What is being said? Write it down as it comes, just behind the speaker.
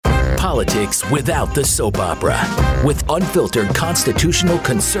politics without the soap opera, with unfiltered constitutional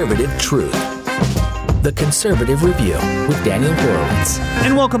conservative truth. The Conservative Review with Daniel Horowitz.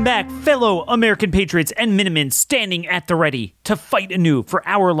 And welcome back, fellow American patriots and Minutemen standing at the ready to fight anew for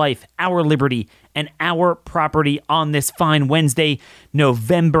our life, our liberty, and our property on this fine Wednesday,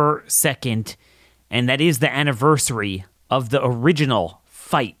 November 2nd. And that is the anniversary of the original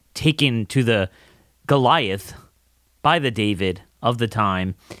fight taken to the Goliath by the David of the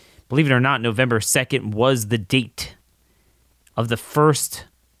time. Believe it or not, November 2nd was the date of the first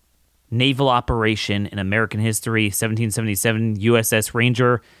naval operation in American history. 1777, USS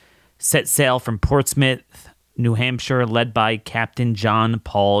Ranger set sail from Portsmouth, New Hampshire, led by Captain John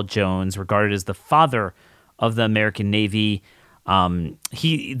Paul Jones, regarded as the father of the American Navy.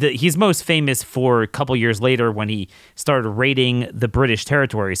 He's most famous for a couple years later when he started raiding the British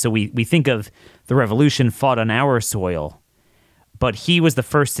territory. So we think of the Revolution fought on our soil, but he was the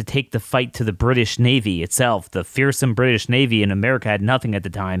first to take the fight to the British Navy itself. The fearsome British Navy in America had nothing at the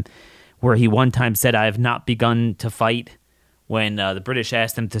time, where he one time said, "I have not begun to fight," when the British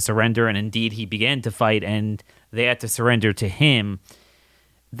asked him to surrender, and indeed he began to fight, and they had to surrender to him.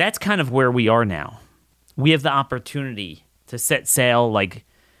 That's kind of where we are now. We have the opportunity to set sail like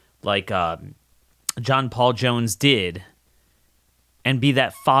John Paul Jones did, and be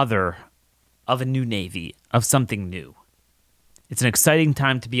that father of a new Navy, of something new. It's an exciting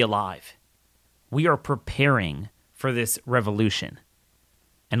time to be alive. We are preparing for this revolution.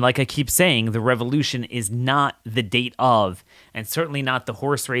 And like I keep saying, the revolution is not the date of, and certainly not the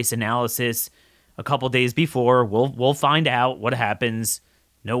horse race analysis a couple days before. We'll find out what happens.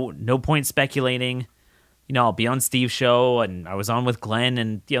 No point speculating. I'll be on Steve's show, and I was on with Glenn,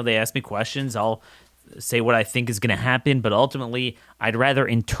 and they ask me questions. I'll say what I think is going to happen, but ultimately, I'd rather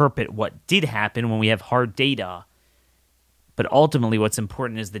interpret what did happen when we have hard data. But ultimately, what's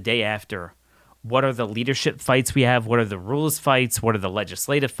important is the day after. What are the leadership fights we have? What are the rules fights? What are the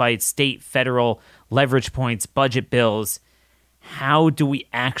legislative fights? State, federal, leverage points, budget bills? How do we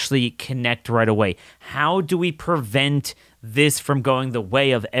actually connect right away? How do we prevent this from going the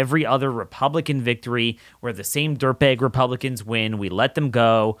way of every other Republican victory where the same dirtbag Republicans win, we let them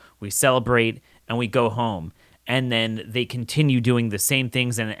go, we celebrate, and we go home? And then they continue doing the same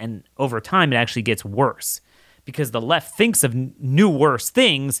things, and over time it actually gets worse. Because the left thinks of new worse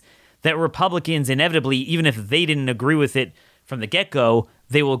things that Republicans inevitably, even if they didn't agree with it from the get-go,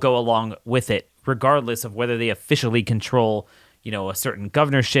 they will go along with it, regardless of whether they officially control, a certain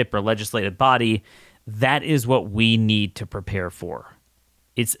governorship or legislative body. That is what we need to prepare for.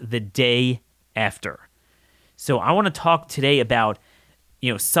 It's the day after. So I want to talk today about,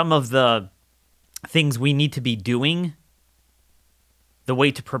 some of the things we need to be doing, the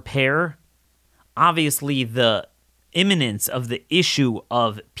way to prepare. Obviously, the imminence of the issue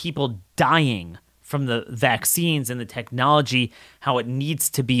of people dying from the vaccines and the technology, how it needs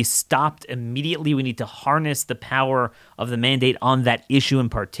to be stopped immediately. We need to harness the power of the mandate on that issue in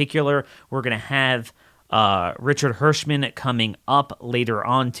particular. We're going to have Richard Hirschman coming up later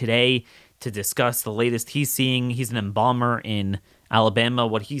on today to discuss the latest he's seeing. He's an embalmer in Alabama.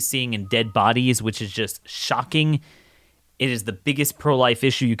 What he's seeing in dead bodies, which is just shocking. It is the biggest pro-life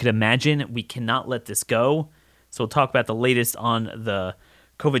issue you could imagine. We cannot let this go. So we'll talk about the latest on the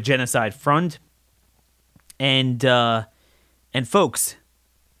COVID genocide front. And folks,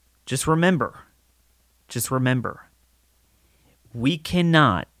 just remember, we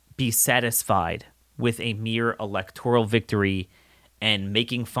cannot be satisfied with a mere electoral victory and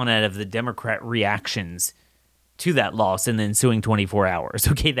making fun out of the Democrat reactions to that loss in the ensuing 24 hours.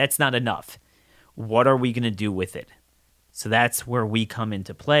 Okay, that's not enough. What are we going to do with it? So that's where we come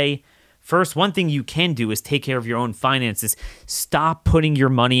into play. First, one thing you can do is take care of your own finances. Stop putting your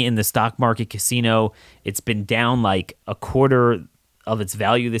money in the stock market casino. It's been down like a quarter of its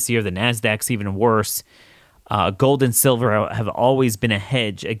value this year. The NASDAQ's even worse. Gold and silver have always been a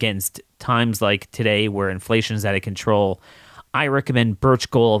hedge against times like today where inflation is out of control. I recommend Birch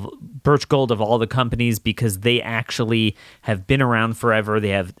Gold of all the companies because they actually have been around forever. They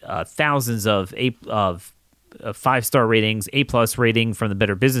have thousands of 5-star ratings, A+ rating from the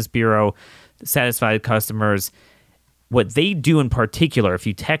Better Business Bureau, satisfied customers. What they do in particular, if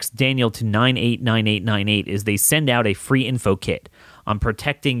you text Daniel to 989898, is they send out a free info kit on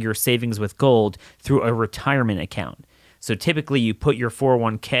protecting your savings with gold through a retirement account. So typically you put your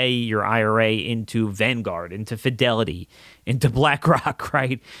 401k, your IRA into Vanguard, into Fidelity, into BlackRock,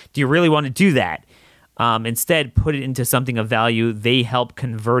 right? Do you really want to do that? Instead, put it into something of value. They help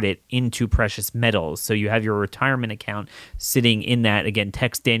convert it into precious metals. So you have your retirement account sitting in that. Again,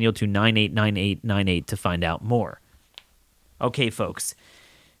 text Daniel to 989898 to find out more. Okay, folks.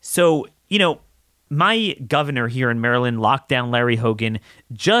 So, my governor here in Maryland, Lockdown Larry Hogan,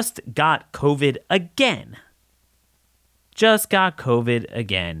 just got COVID again.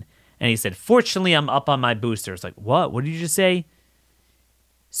 And he said, fortunately, I'm up on my booster. It's like, what? What did you just say?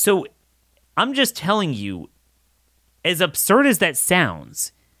 So I'm just telling you, as absurd as that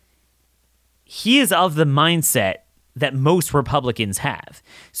sounds, he is of the mindset that most Republicans have.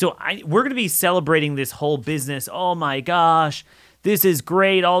 So we're going to be celebrating this whole business. Oh my gosh, this is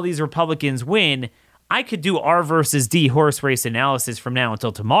great. All these Republicans win. I could do R versus D horse race analysis from now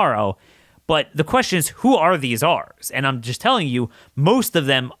until tomorrow. But the question is, who are these R's? And I'm just telling you, most of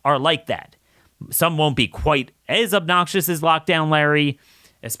them are like that. Some won't be quite as obnoxious as Lockdown Larry,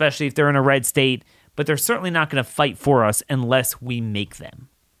 especially if they're in a red state, but they're certainly not going to fight for us unless we make them.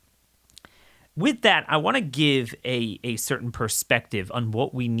 With that, I want to give a certain perspective on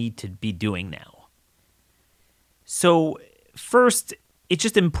what we need to be doing now. So first, it's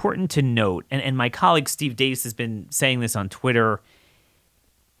just important to note, and my colleague Steve Deace has been saying this on Twitter,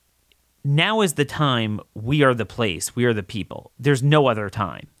 now is the time, we are the place, we are the people. There's no other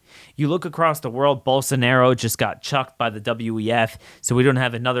time. You look across the world, Bolsonaro just got chucked by the WEF, so we don't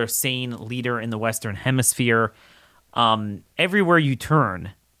have another sane leader in the Western Hemisphere. Everywhere you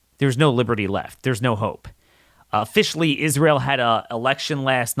turn, there's no liberty left. There's no hope. Officially, Israel had an election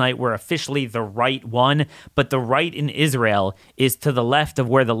last night where officially the right won, but the right in Israel is to the left of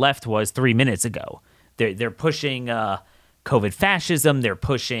where the left was 3 minutes ago. They're pushing COVID fascism. They're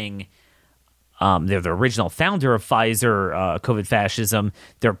pushing... they're the original founder of Pfizer, COVID fascism.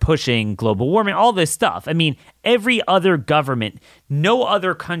 They're pushing global warming, all this stuff. I mean, every other government, no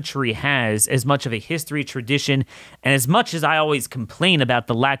other country has as much of a history, tradition, and as much as I always complain about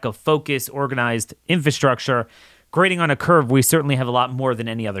the lack of focus, organized infrastructure, grading on a curve, we certainly have a lot more than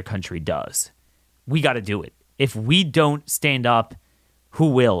any other country does. We got to do it. If we don't stand up,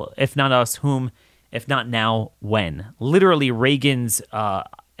 who will? If not us, whom? If not now, when? Literally, Reagan's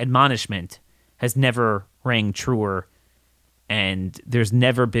admonishment has never rang truer, and there's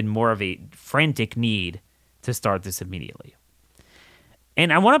never been more of a frantic need to start this immediately.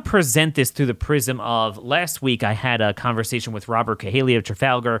 And I want to present this through the prism of, last week I had a conversation with Robert Cahaly of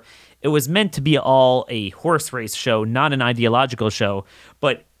Trafalgar. It was meant to be all a horse race show, not an ideological show,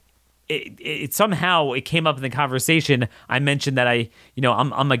 but it somehow it came up in the conversation. I mentioned that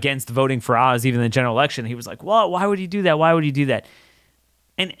I'm against voting for Oz even in the general election. He was like, "Well, why would you do that? Why would you do that?"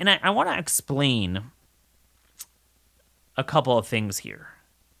 And I want to explain a couple of things here.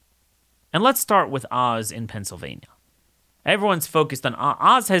 And let's start with Oz in Pennsylvania. Everyone's focused on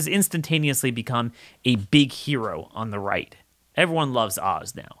Oz has instantaneously become a big hero on the right. Everyone loves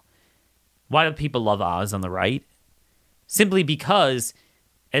Oz now. Why do people love Oz on the right? Simply because,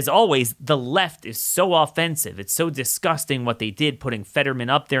 as always, the left is so offensive. It's so disgusting what they did, putting Fetterman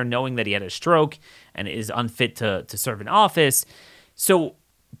up there, knowing that he had a stroke and is unfit to serve in office. So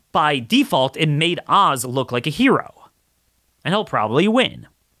by default, it made Oz look like a hero. And he'll probably win.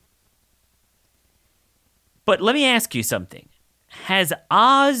 But let me ask you something. Has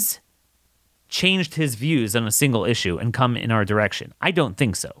Oz changed his views on a single issue and come in our direction? I don't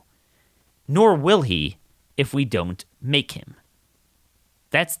think so. Nor will he if we don't make him.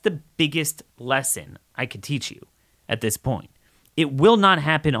 That's the biggest lesson I could teach you at this point. It will not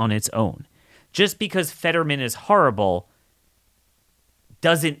happen on its own. Just because Fetterman is horrible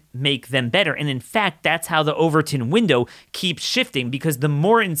doesn't make them better. And in fact, that's how the Overton window keeps shifting, because the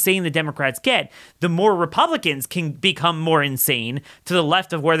more insane the Democrats get, the more Republicans can become more insane to the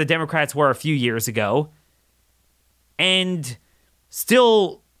left of where the Democrats were a few years ago and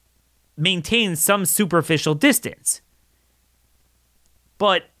still maintain some superficial distance.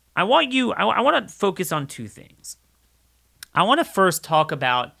 But I want to focus on two things. I want to first talk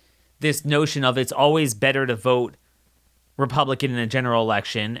about this notion of it's always better to vote Republican in a general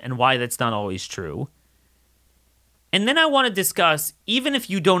election and why that's not always true. And then I want to discuss, even if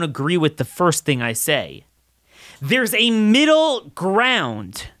you don't agree with the first thing I say, there's a middle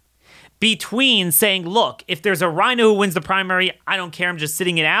ground between saying, look, if there's a rhino who wins the primary, I don't care, I'm just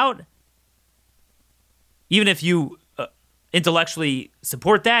sitting it out. Even if you intellectually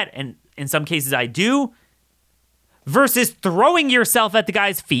support that, and in some cases I do, versus throwing yourself at the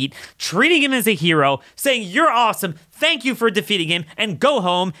guy's feet, treating him as a hero, saying, you're awesome, thank you for defeating him, and go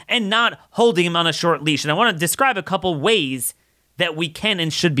home, and not holding him on a short leash. And I want to describe a couple ways that we can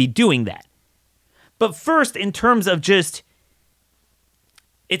and should be doing that. But first, in terms of just,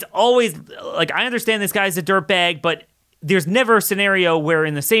 it's always, like, I understand this guy's a dirtbag, but there's never a scenario where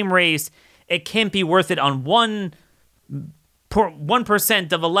in the same race, it can't be worth it on 1%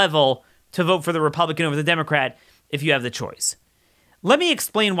 of a level to vote for the Republican over the Democrat if you have the choice. Let me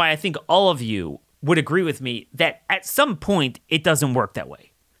explain why I think all of you would agree with me that at some point it doesn't work that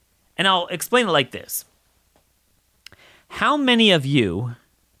way. And I'll explain it like this. How many of you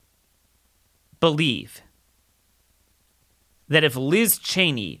believe that if Liz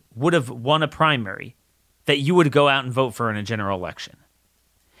Cheney would have won a primary, that you would go out and vote for her in a general election?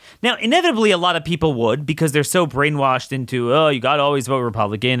 Now, inevitably, a lot of people would, because they're so brainwashed into, oh, you got to always vote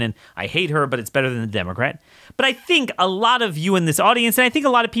Republican, and I hate her, but it's better than the Democrat. But I think a lot of you in this audience, and I think a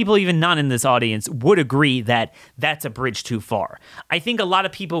lot of people even not in this audience, would agree that that's a bridge too far. I think a lot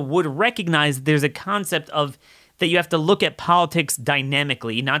of people would recognize there's a concept of that you have to look at politics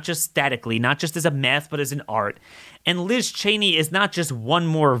dynamically, not just statically, not just as a math, but as an art. And Liz Cheney is not just one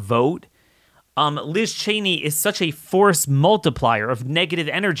more vote. Liz Cheney is such a force multiplier of negative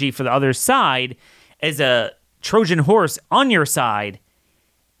energy for the other side as a Trojan horse on your side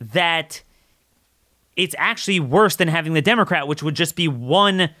that it's actually worse than having the Democrat, which would just be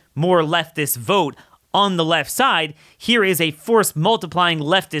one more leftist vote on the left side. Here is a force multiplying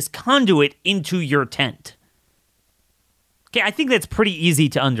leftist conduit into your tent. Okay, I think that's pretty easy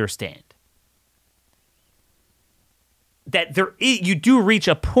to understand. That you do reach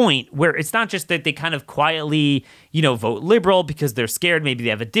a point where it's not just that they kind of quietly, vote liberal because they're scared. Maybe they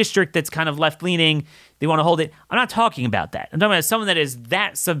have a district that's kind of left-leaning. They want to hold it. I'm not talking about that. I'm talking about someone that is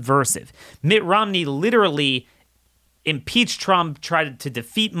that subversive. Mitt Romney literally impeached Trump, tried to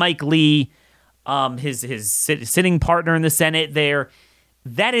defeat Mike Lee, his sitting partner in the Senate there.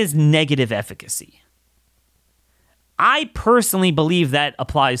 That is negative efficacy. I personally believe that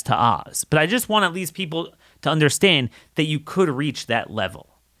applies to Oz, but I just want at least people to understand that you could reach that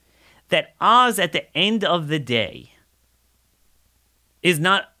level. That Oz, at the end of the day, is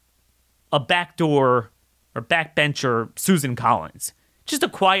not a backdoor or backbencher Susan Collins. Just a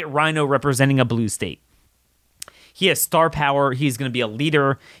quiet rhino representing a blue state. He has star power. He's going to be a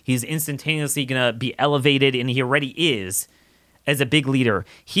leader. He's instantaneously going to be elevated, and he already is as a big leader.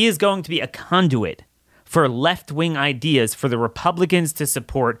 He is going to be a conduit for left-wing ideas for the Republicans to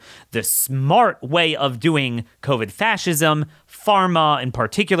support the smart way of doing COVID fascism. Pharma, in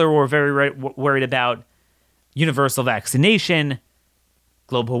particular, we're very worried about universal vaccination,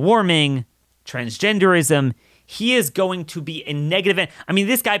 global warming, transgenderism. He is going to be a negative. I mean,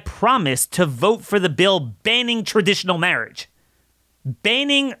 this guy promised to vote for the bill banning traditional marriage,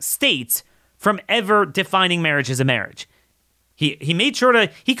 banning states from ever defining marriage as a marriage. He made sure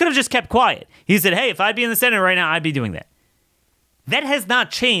he could have just kept quiet. He said, hey, if I'd be in the Senate right now, I'd be doing that. That has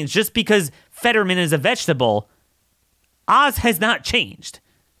not changed just because Fetterman is a vegetable. Oz has not changed.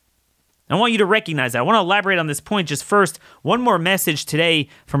 I want you to recognize that. I want to elaborate on this point just first. One more message today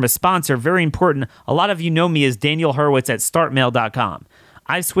from a sponsor, very important. A lot of you know me as Daniel Hurwitz at startmail.com.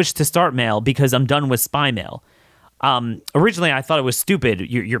 I switched to StartMail because I'm done with spy mail. Originally, I thought it was stupid.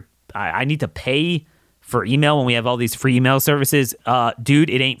 I need to pay for email when we have all these free email services. Dude,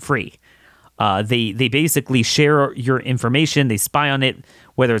 it ain't free. They basically share your information. They spy on it,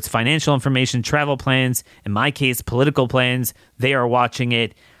 whether it's financial information, travel plans, in my case, political plans. They are watching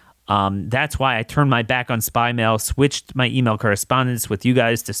it. That's why I turned my back on spy mail, switched my email correspondence with you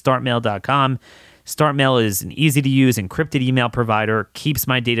guys to startmail.com. StartMail is an easy-to-use encrypted email provider, keeps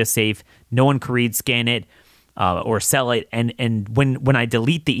my data safe. No one can read, scan it, or sell it. And when I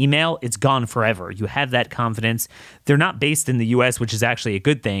delete the email, it's gone forever. You have that confidence. They're not based in the U.S., which is actually a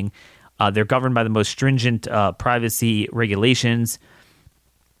good thing. They're governed by the most stringent privacy regulations.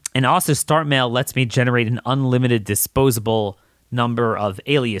 And also, StartMail lets me generate an unlimited disposable number of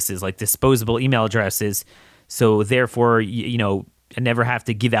aliases, like disposable email addresses. So therefore, I never have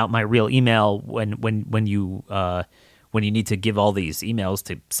to give out my real email when you need to give all these emails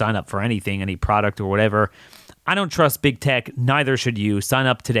to sign up for anything, any product or whatever. I don't trust big tech. Neither should you. Sign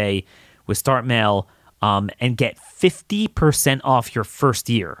up today with StartMail and get 50% off your first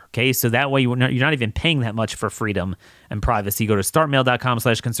year. Okay, so that way you're not even paying that much for freedom and privacy. Go to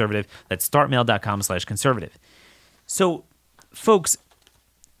startmail.com/conservative. That's startmail.com/conservative. So, folks,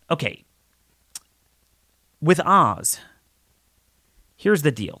 okay, with Oz, here's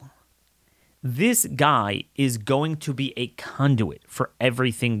the deal. This guy is going to be a conduit for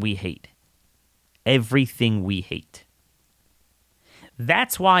everything we hate. Everything we hate.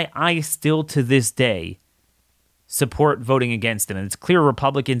 That's why I still, to this day, support voting against him. And it's clear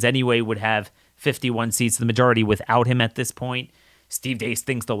Republicans anyway would have 51 seats, the majority, without him at this point. Steve Deace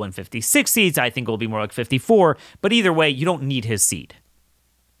thinks they'll win 56 seats. I think it'll be more like 54. But either way, you don't need his seat.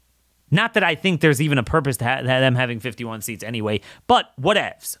 Not that I think there's even a purpose to them having 51 seats anyway, but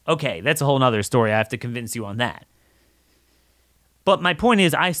whatevs. Okay, that's a whole other story. I have to convince you on that. But my point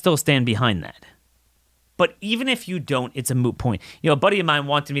is, I still stand behind that. But even if you don't, it's a moot point. A buddy of mine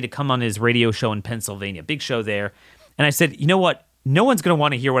wanted me to come on his radio show in Pennsylvania, big show there. And I said, you know what? No one's going to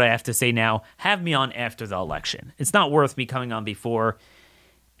want to hear what I have to say now. Have me on after the election. It's not worth me coming on before.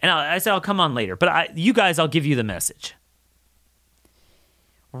 And I said, I'll come on later. But you guys, I'll give you the message.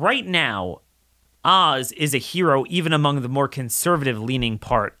 Right now, Oz is a hero even among the more conservative-leaning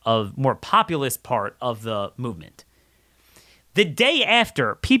more populist part of the movement. The day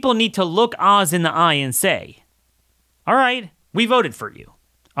after, people need to look Oz in the eye and say, all right, we voted for you.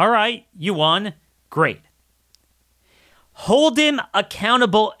 All right, you won. Great. Hold him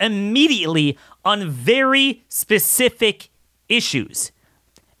accountable immediately on very specific issues,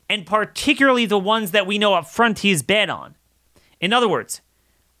 and particularly the ones that we know up front he's bad on. In other words,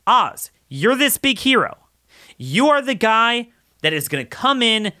 Oz, you're this big hero. You are the guy that is going to come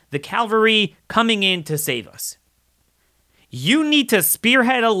in, the cavalry coming in to save us. You need to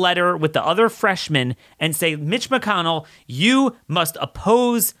spearhead a letter with the other freshmen and say, Mitch McConnell, you must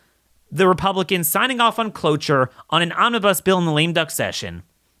oppose the Republicans signing off on cloture on an omnibus bill in the lame duck session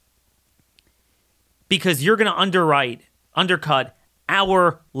because you're going to undercut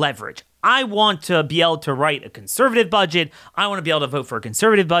our leverage. I want to be able to write a conservative budget. I want to be able to vote for a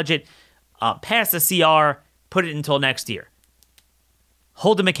conservative budget, pass a CR, put it until next year.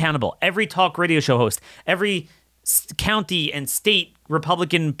 Hold them accountable. Every talk radio show host, every county and state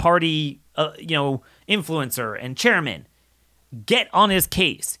Republican Party, influencer and chairman, get on his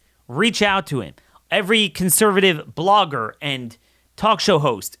case. Reach out to him. Every conservative blogger and talk show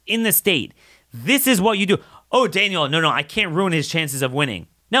host in the state. This is what you do. Oh, Daniel, no, I can't ruin his chances of winning.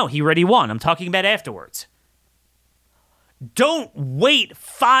 No, he already won. I'm talking about afterwards. Don't wait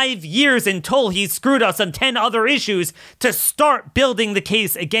 5 years until he's screwed us on 10 other issues to start building the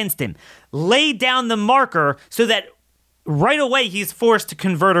case against him. Lay down the marker so that right away he's forced to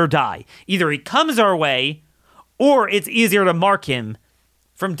convert or die. Either he comes our way or it's easier to mark him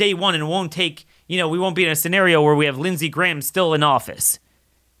from day one and it won't take, we won't be in a scenario where we have Lindsey Graham still in office.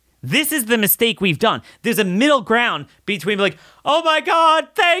 This is the mistake we've done. There's a middle ground between like, oh my God,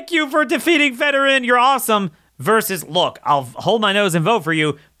 thank you for defeating Fetterman, you're awesome, versus, look, I'll hold my nose and vote for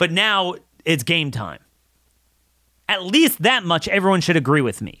you, but now it's game time. At least that much everyone should agree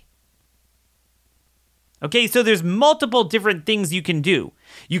with me. Okay, so there's multiple different things you can do.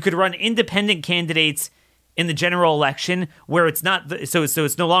 You could run independent candidates in the general election where it's not, so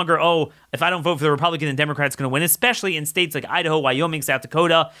it's no longer, if I don't vote for the Republican, the Democrat's going to win, especially in states like Idaho, Wyoming, South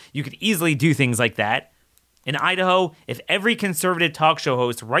Dakota. You could easily do things like that. In Idaho, if every conservative talk show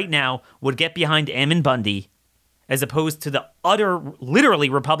host right now would get behind Ammon Bundy, as opposed to the literally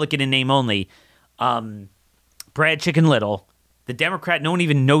Republican in name only, Brad Chicken Little, the Democrat, no one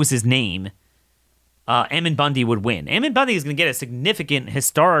even knows his name, Ammon Bundy would win. Ammon Bundy is going to get a significant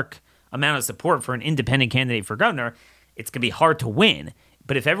historic amount of support for an independent candidate for governor. It's going to be hard to win.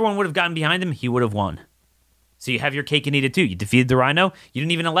 But if everyone would have gotten behind him, he would have won. So you have your cake and eat it too. You defeated the rhino. You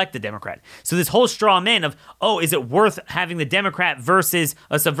didn't even elect the Democrat. So this whole straw man of, is it worth having the Democrat versus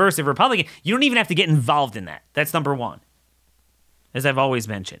a subversive Republican? You don't even have to get involved in that. That's number one, as I've always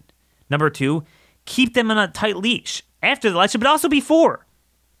mentioned. Number two, keep them on a tight leash after the election, but also before.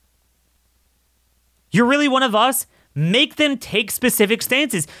 You're really one of us. Make them take specific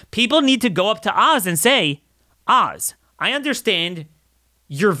stances. People need to go up to Oz and say, Oz, I understand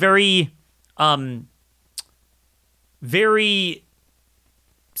you're very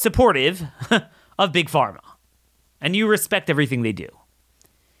supportive of Big Pharma, and you respect everything they do.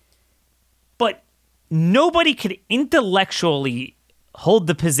 But nobody could intellectually hold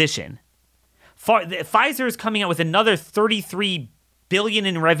the position. Pfizer is coming out with another $33 billion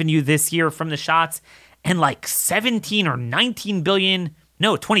in revenue this year from the shots, and like 17 or 19 billion,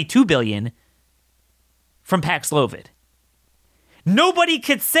 no, 22 billion from Paxlovid. Nobody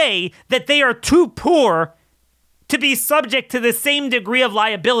could say that they are too poor to be subject to the same degree of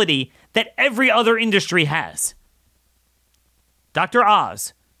liability that every other industry has. Dr.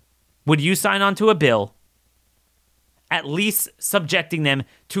 Oz, would you sign on to a bill at least subjecting them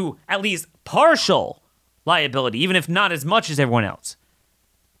to at least partial liability, even if not as much as everyone else?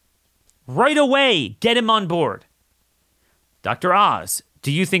 Right away, get him on board. Dr. Oz,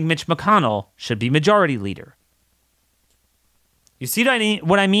 do you think Mitch McConnell should be majority leader? You see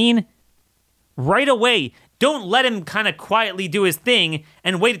what I mean? Right away, don't let him kind of quietly do his thing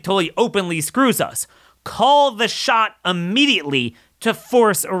and wait until he openly screws us. Call the shot immediately to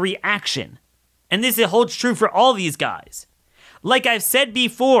force a reaction. And this holds true for all these guys. Like I've said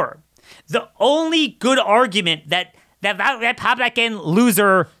before, the only good argument that Republican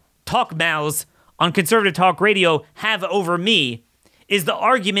loser talk mouths on conservative talk radio have over me is the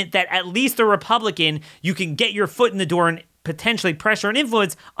argument that at least a Republican, you can get your foot in the door and potentially pressure and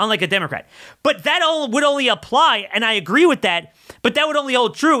influence, unlike a Democrat. But that would only apply, and I agree with that, but that would only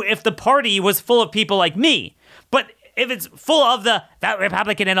hold true if the party was full of people like me. But if it's full of that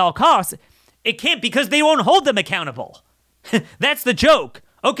Republican at all costs, it can't, because they won't hold them accountable. That's the joke.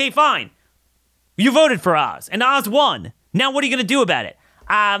 Okay, fine. You voted for Oz, and Oz won. Now what are you going to do about it?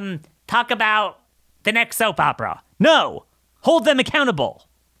 Talk about the next soap opera. No. Hold them accountable.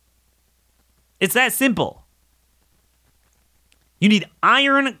 It's that simple. You need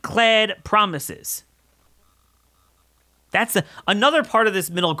ironclad promises. That's another part of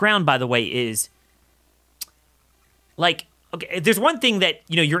this middle ground, by the way, is like, okay, there's one thing that,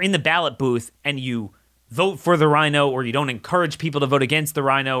 you're in the ballot booth and you vote for the rhino, or you don't encourage people to vote against the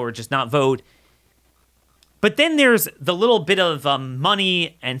rhino, or just not vote. But then there's the little bit of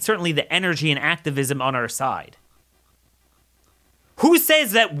money and certainly the energy and activism on our side. Who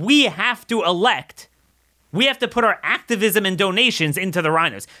says that we have to elect? We have to put our activism and donations into the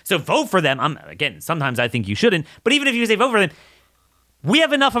rhinos. So vote for them. Again, sometimes I think you shouldn't. But even if you say vote for them, we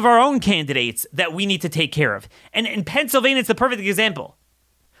have enough of our own candidates that we need to take care of. And in Pennsylvania, it's the perfect example.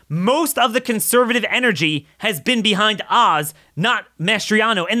 Most of the conservative energy has been behind Oz, not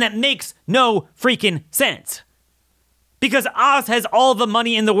Mastriano. And that makes no freaking sense. Because Oz has all the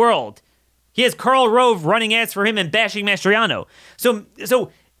money in the world. He has Karl Rove running ads for him and bashing Mastriano. So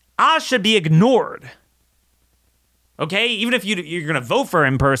Oz should be ignored. Okay? Even if you're going to vote for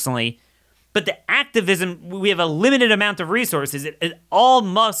him personally. But the activism, we have a limited amount of resources. It all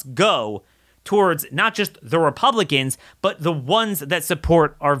must go towards not just the Republicans, but the ones that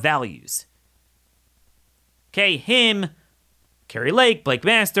support our values. Okay, him, Carrie Lake, Blake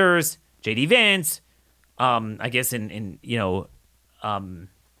Masters, J.D. Vance, I guess in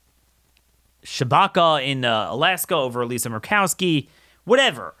Shabaka in Alaska over Lisa Murkowski,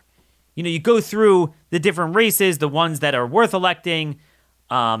 whatever. You go through the different races, the ones that are worth electing.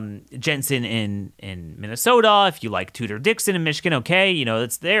 Jensen in Minnesota. If you like Tudor Dixon in Michigan, okay,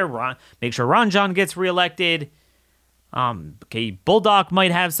 that's there. Make sure Ron John gets reelected. Okay, Bulldog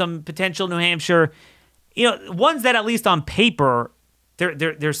might have some potential. New Hampshire, ones that at least on paper,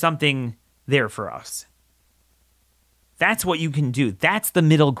 there's something there for us. That's what you can do. That's the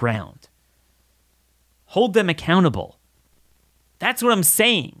middle ground. Hold them accountable. That's what I'm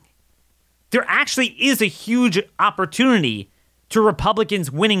saying. There actually is a huge opportunity to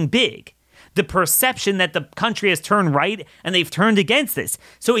Republicans winning big. The perception that the country has turned right and they've turned against this.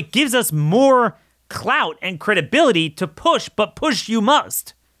 So it gives us more clout and credibility to push, but push you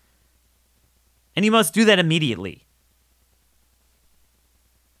must. And you must do that immediately.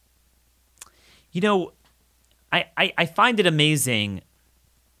 I find it amazing.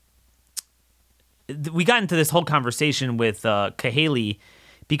 We got into this whole conversation with Cahaley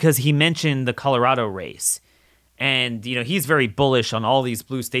because he mentioned the Colorado race. And, he's very bullish on all these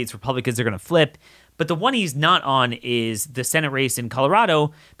blue states. Republicans are going to flip. But the one he's not on is the Senate race in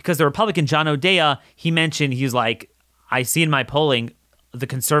Colorado, because the Republican John O'Dea, he mentioned, he's like, I see in my polling, the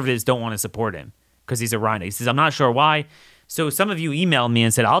conservatives don't want to support him because he's a rhino. He says, I'm not sure why. So some of you emailed me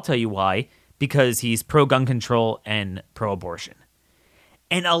and said, I'll tell you why, because he's pro-gun control and pro-abortion.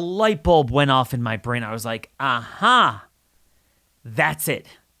 And a light bulb went off in my brain. I was like, aha, that's it.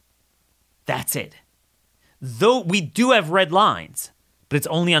 That's it. Though we do have red lines, but it's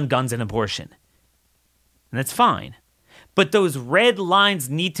only on guns and abortion. And that's fine. But those red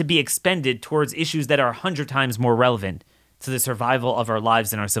lines need to be expended towards issues that are 100 times more relevant to the survival of our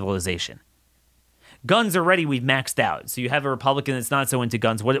lives and our civilization. Guns already we've maxed out. So you have a Republican that's not so into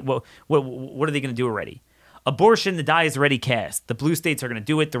guns. What are they going to do already? Abortion, the die is already cast. The blue states are going to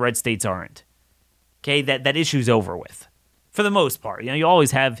do it. The red states aren't. Okay, that issue's over with. For the most part. You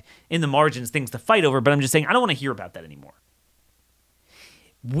always have in the margins things to fight over, but I'm just saying I don't want to hear about that anymore.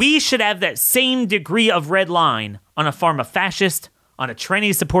 We should have that same degree of red line on a pharma fascist, on a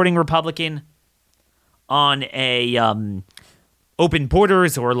tranny supporting Republican, on a open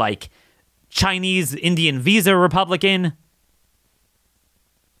borders or like Chinese Indian visa Republican,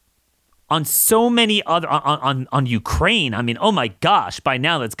 on so many other, on Ukraine. I mean, oh my gosh, by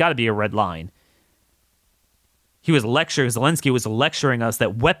now that's got to be a red line. Zelensky was lecturing us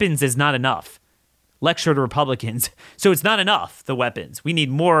that weapons is not enough. Lecture to Republicans. So it's not enough, the weapons. We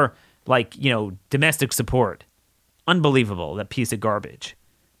need more, domestic support. Unbelievable, that piece of garbage.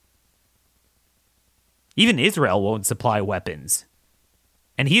 Even Israel won't supply weapons.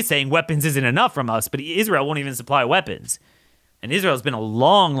 And he's saying weapons isn't enough from us, but Israel won't even supply weapons. And Israel's been a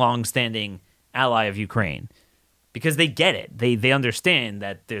long, long-standing ally of Ukraine. Because they get it. They understand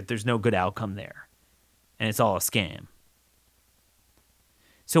that there's no good outcome there. And it's all a scam.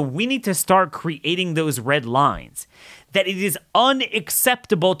 So we need to start creating those red lines that it is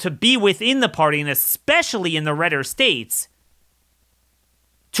unacceptable to be within the party, and especially in the redder states,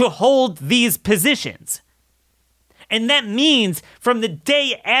 to hold these positions. And that means from the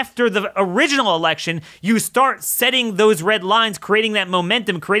day after the original election, you start setting those red lines, creating that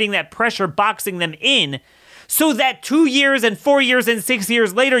momentum, creating that pressure, boxing them in, so that 2 years and 4 years and 6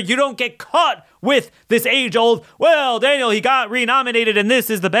 years later, you don't get caught with this age-old, well, Daniel, he got renominated and this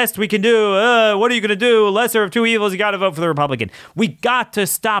is the best we can do. What are you going to do? Lesser of two evils, you got to vote for the Republican. We got to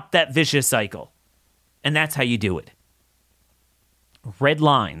stop that vicious cycle. And that's how you do it. Red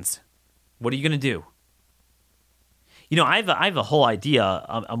lines. What are you going to do? You know, I have a whole idea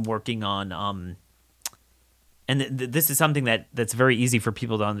I'm working on, and this is something that's very easy for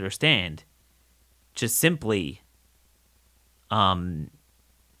people to understand. Just simply, no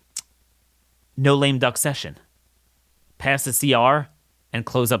lame duck session. Pass the CR and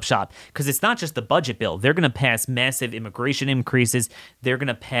close up shop. Because it's not just the budget bill. They're going to pass massive immigration increases. They're going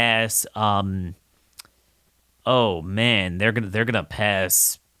to pass, they're going to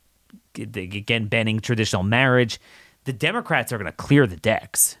pass, again, banning traditional marriage. The Democrats are going to clear the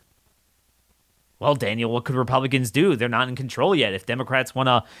decks. Well, Daniel, what could Republicans do? They're not in control yet. If Democrats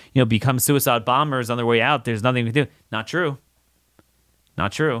want to, become suicide bombers on their way out, there's nothing to do. Not true.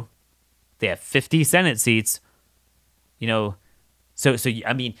 Not true. They have 50 Senate seats. So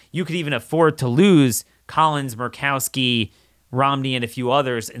I mean, you could even afford to lose Collins, Murkowski, Romney, and a few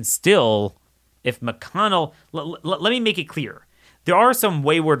others, and still, if McConnell, let me make it clear. There are some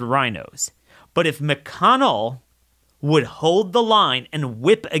wayward rhinos, but if McConnell would hold the line and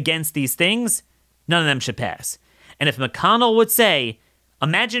whip against these things, none of them should pass. And if McConnell would say,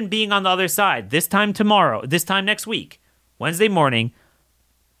 imagine being on the other side this time tomorrow, this time next week, Wednesday morning,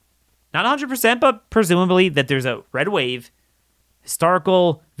 not 100%, but presumably that there's a red wave,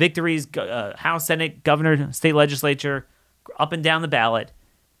 historical victories, House, Senate, governor, state legislature, up and down the ballot,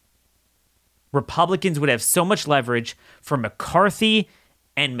 Republicans would have so much leverage for McCarthy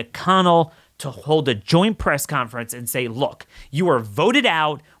and McConnell to hold a joint press conference and say, look, you are voted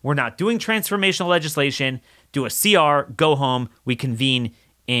out. We're not doing transformational legislation. Do a CR, go home. We convene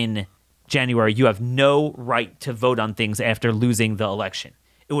in January. You have no right to vote on things after losing the election.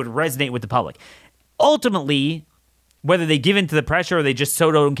 It would resonate with the public. Ultimately, whether they give in to the pressure or they just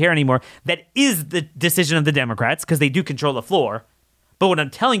so don't care anymore, that is the decision of the Democrats because they do control the floor. But what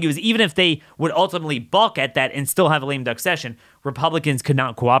I'm telling you is even if they would ultimately balk at that and still have a lame duck session, Republicans could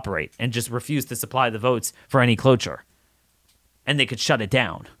not cooperate and just refuse to supply the votes for any cloture. And they could shut it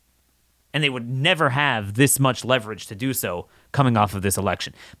down. And they would never have this much leverage to do so coming off of this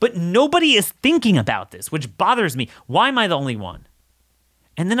election. But nobody is thinking about this, which bothers me. Why am I the only one?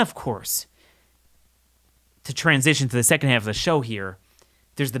 And then, of course, to transition to the second half of the show here,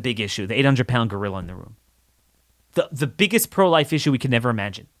 there's the big issue, the 800-pound gorilla in the room. The biggest pro-life issue we could never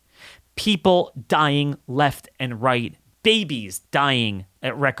imagine. People dying left and right. Babies dying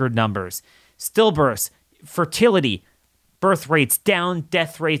at record numbers. Stillbirths, fertility, birth rates down,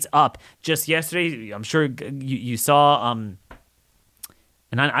 death rates up. Just yesterday, I'm sure you saw, and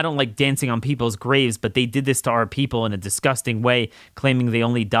I don't like dancing on people's graves, but they did this to our people in a disgusting way, claiming they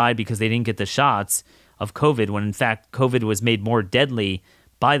only died because they didn't get the shots of COVID, when in fact COVID was made more deadly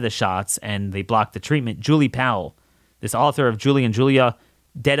by the shots and they blocked the treatment. Julie Powell, this author of Julie and Julia,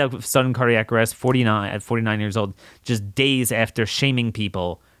 dead of sudden cardiac arrest, 49 years old, just days after shaming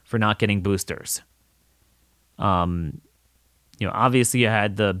people for not getting boosters. Obviously you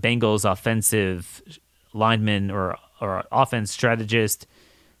had the Bengals offensive lineman or offense strategist,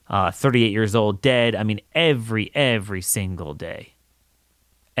 38 years old, dead. I mean, every single day.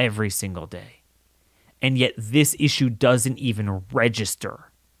 Every single day. And yet this issue doesn't even register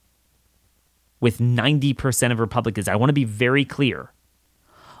with 90% of Republicans. I want to be very clear.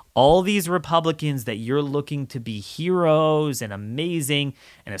 All these Republicans that you're looking to be heroes and amazing,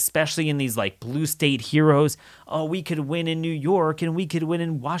 and especially in these like blue state heroes, oh, we could win in New York and we could win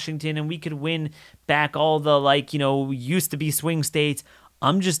in Washington and we could win back all the used to be swing states.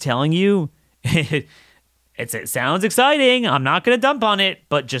 I'm just telling you, it sounds exciting. I'm not going to dump on it,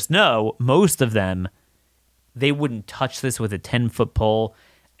 but just know most of them, they wouldn't touch this with a 10-foot pole.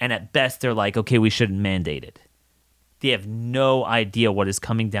 And at best, they're like, okay, we shouldn't mandate it. They have no idea what is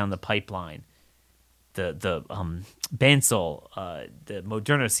coming down the pipeline. The Bancel, the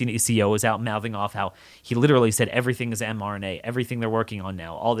Moderna CEO, was out mouthing off how he literally said everything is mRNA, everything they're working on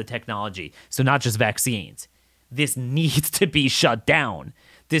now, all the technology. So not just vaccines. This needs to be shut down.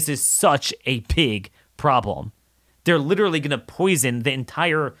 This is such a big problem. They're literally going to poison the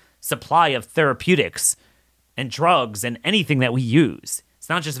entire supply of therapeutics and drugs and anything that we use. It's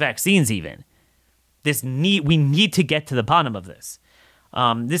not just vaccines even. We need to get to the bottom of this.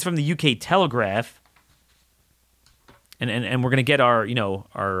 This from the UK Telegraph, and we're going to get our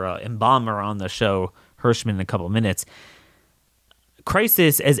embalmer on the show, Hirschman, in a couple of minutes.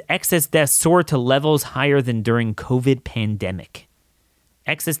 Crisis as excess deaths soar to levels higher than during COVID pandemic.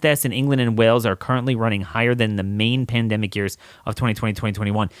 Excess deaths in England and Wales are currently running higher than the main pandemic years of 2020,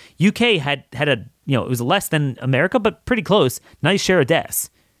 2021. UK had a, it was less than America, but pretty close. Nice share of deaths.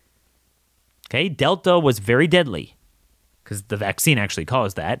 Okay, Delta was very deadly because the vaccine actually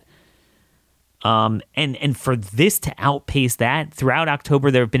caused that. And for this to outpace that, throughout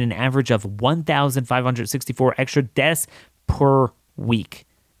October, there have been an average of 1,564 extra deaths per week,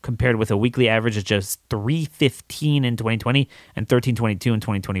 compared with a weekly average of just 315 in 2020 and 1322 in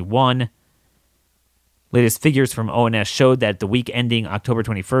 2021. Latest figures from ONS showed that the week ending October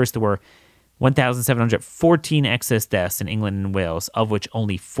 21st, there were 1,714 excess deaths in England and Wales, of which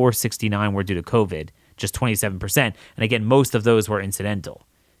only 469 were due to COVID, just 27%. And again, most of those were incidental.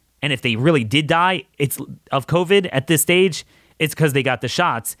 And if they really did die of COVID at this stage, it's because they got the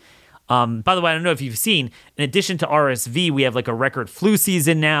shots. By the way, I don't know if you've seen, in addition to RSV, we have like a record flu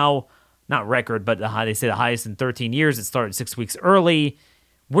season now. Not record, but they say the highest in 13 years. It started 6 weeks early.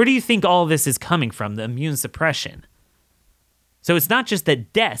 Where do you think all of this is coming from? The immune suppression. So it's not just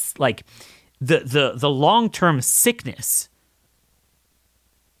that deaths, like the long-term sickness.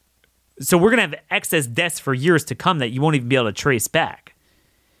 So we're going to have excess deaths for years to come that you won't even be able to trace back.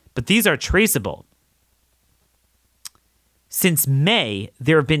 But these are traceable. Since May,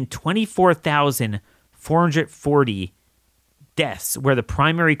 there have been 24,440 deaths where the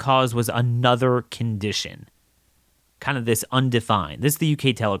primary cause was another condition. Kind of this undefined. This is the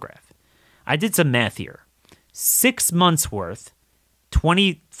UK Telegraph. I did some math here. 6 months worth,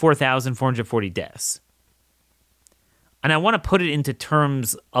 24,440 deaths. And I want to put it into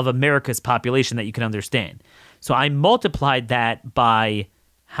terms of America's population that you can understand. So I multiplied that by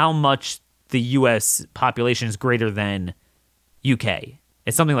how much the U.S. population is greater than UK.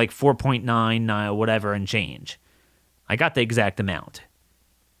 It's something like 4.9 whatever and change. I got the exact amount.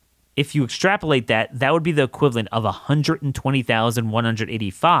 If you extrapolate that, that would be the equivalent of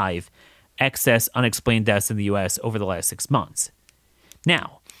 120,185 excess unexplained deaths in the U.S. over the last 6 months.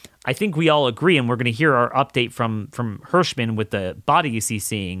 Now, I think we all agree, and we're going to hear our update from Hirschman with the bodies he's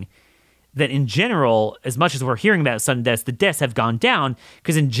seeing, that in general, as much as we're hearing about sudden deaths, the deaths have gone down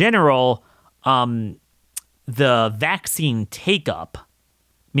because in general, the vaccine take-up,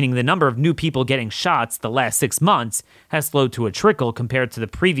 meaning the number of new people getting shots the last 6 months, has slowed to a trickle compared to the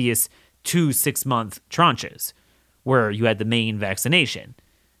previous 2 6-month tranches, where you had the main vaccination,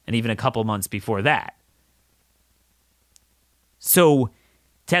 and even a couple months before that. So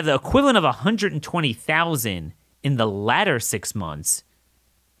to have the equivalent of 120,000 in the latter 6 months,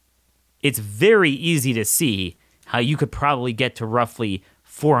 it's very easy to see how you could probably get to roughly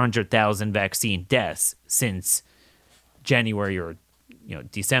 400,000 vaccine deaths since January or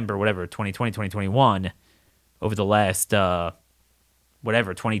December, whatever, 2020, 2021, over the last,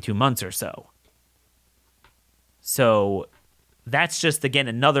 22 months or so. So that's just, again,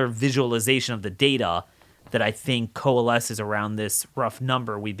 another visualization of the data that I think coalesces around this rough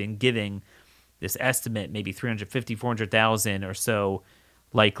number we've been giving, this estimate, maybe 350, 400,000 or so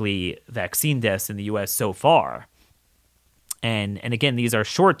likely vaccine deaths in the U.S. so far. And again, these are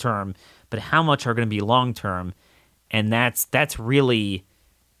short-term, but how much are going to be long-term? And that's really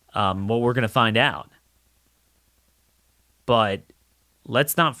what we're going to find out. But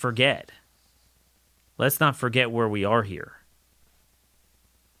let's not forget. Let's not forget where we are here.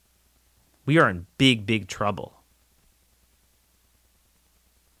 We are in big, big trouble.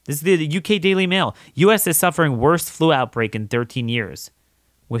 This is the UK Daily Mail. U.S. is suffering worst flu outbreak in 13 years.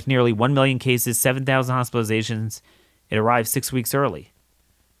 With nearly 1 million cases, 7,000 hospitalizations, it arrived 6 weeks early.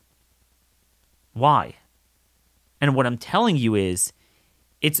 Why? And what I'm telling you is,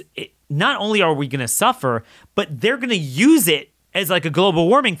 not only are we going to suffer, but they're going to use it as like a global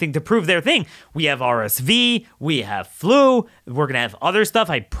warming thing to prove their thing. We have RSV, we have flu, we're going to have other stuff,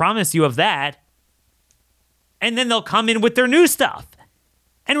 I promise you of that. And then they'll come in with their new stuff.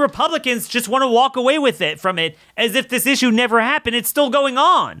 And Republicans just want to walk away from it as if this issue never happened. It's still going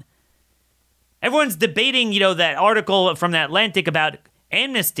on. Everyone's debating, that article from The Atlantic about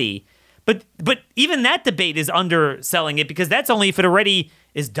amnesty. But even that debate is underselling it because that's only if it already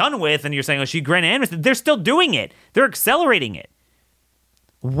is done with and you're saying, she granted amnesty. They're still doing it. They're accelerating it.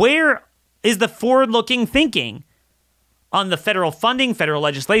 Where is the forward-looking thinking on the federal funding, federal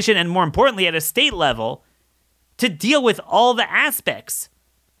legislation, and more importantly at a state level to deal with all the aspects,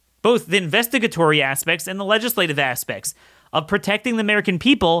 both the investigatory aspects and the legislative aspects of protecting the American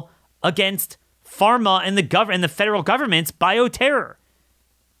people against pharma and the federal government's bioterror.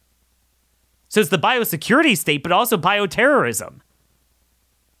 So it's the biosecurity state, but also bioterrorism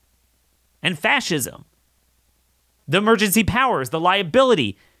and fascism. The emergency powers, the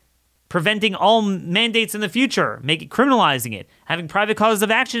liability, preventing all mandates in the future, criminalizing it, having private causes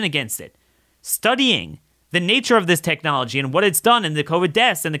of action against it, studying the nature of this technology and what it's done and the COVID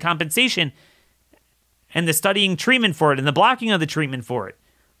deaths and the compensation and the studying treatment for it and the blocking of the treatment for it,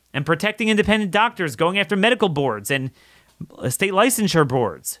 and protecting independent doctors, going after medical boards and state licensure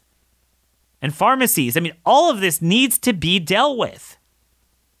boards and pharmacies. I mean, all of this needs to be dealt with.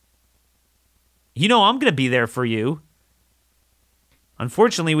 You know I'm going to be there for you.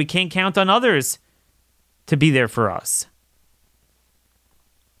 Unfortunately, we can't count on others to be there for us.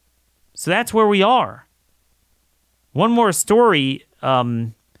 So that's where we are. One more story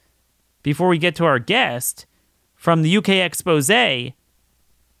before we get to our guest from the UK expose.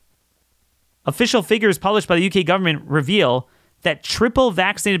 Official figures published by the UK government reveal that triple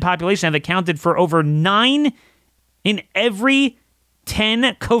vaccinated population have accounted for over 9 in every 10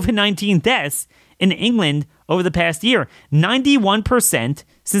 COVID-19 deaths in England over the past year. 91%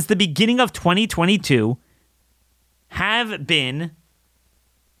 since the beginning of 2022 have been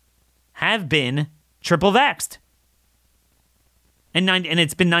triple vaxxed. And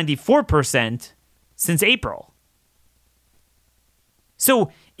it's been 94% since April.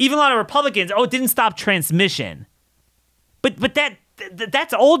 So even a lot of Republicans, it didn't stop transmission. But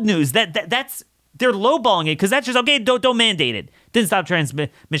that's old news. That's they're lowballing it because that's just okay. Don't mandate it. Didn't stop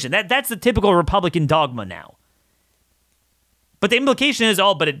transmission. That's the typical Republican dogma now. But the implication is,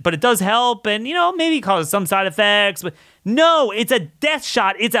 but it does help, and maybe causes some side effects. But no, it's a death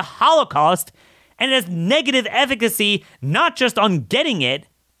shot. It's a Holocaust, and it has negative efficacy not just on getting it,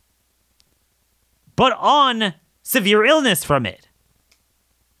 but on severe illness from it.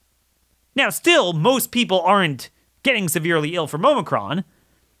 Now, still, most people aren't getting severely ill from Omicron,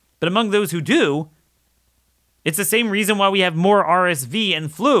 but among those who do, it's the same reason why we have more RSV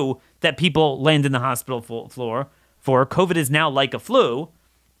and flu that people land in the hospital floor for. COVID is now like a flu,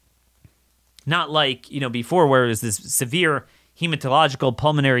 not like, before where it was this severe hematological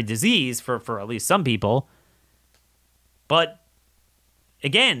pulmonary disease for at least some people. But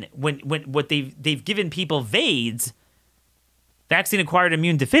again, when what they've given people VAIDS, vaccine-acquired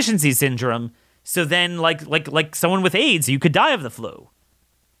immune deficiency syndrome, so then like someone with AIDS, you could die of the flu.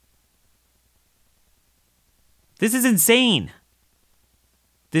 This is insane.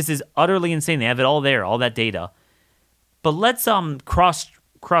 This is utterly insane. They have it all there, all that data. But let's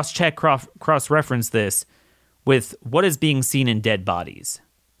cross-check, cross-reference this with what is being seen in dead bodies.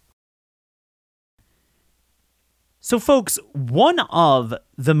 So, folks, one of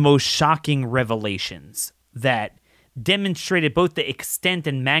the most shocking revelations that demonstrated both the extent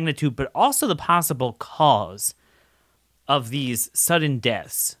and magnitude, but also the possible cause of these sudden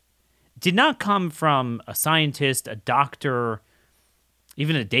deaths, did not come from a scientist, a doctor,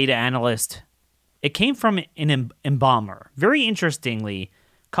 even a data analyst. It came from an embalmer. Very interestingly,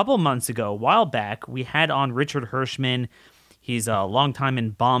 a couple months ago, a while back, we had on Richard Hirschman. He's a longtime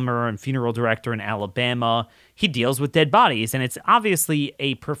embalmer and funeral director in Alabama. He deals with dead bodies, and it's obviously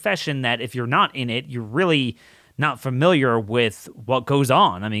a profession that if you're not in it, you're really not familiar with what goes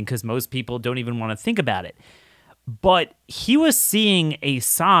on. I mean, because most people don't even want to think about it. But he was seeing a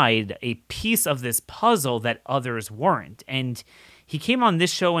piece of this puzzle that others weren't. And he came on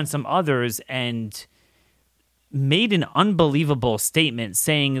this show and some others and made an unbelievable statement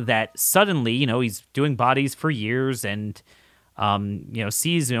saying that suddenly, he's doing bodies for years and,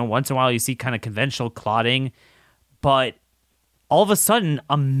 sees, once in a while you see kind of conventional clotting, but all of a sudden,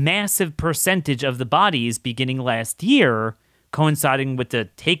 a massive percentage of the bodies beginning last year, coinciding with the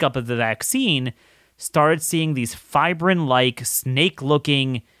take-up of the vaccine, started seeing these fibrin-like,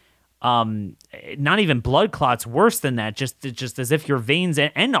 snake-looking, not even blood clots, worse than that, just as if your veins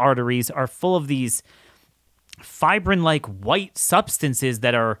and arteries are full of these fibrin-like white substances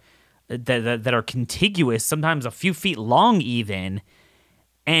that are contiguous, sometimes a few feet long even,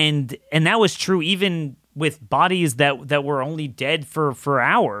 and that was true even with bodies that were only dead for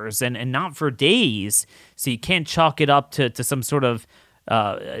hours and not for days. So you can't chalk it up to some sort of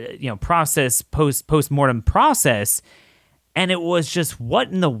process, post-mortem process. And it was just, what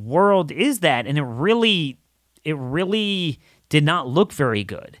in the world is that? And it really did not look very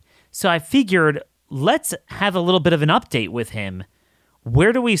good. So I figured, let's have a little bit of an update with him.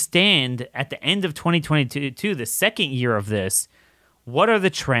 Where do we stand at the end of 2022, the second year of this? What are the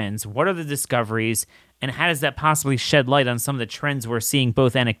trends? What are the discoveries? And how does that possibly shed light on some of the trends we're seeing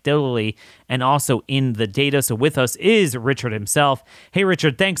both anecdotally and also in the data? So with us is Richard himself. Hey,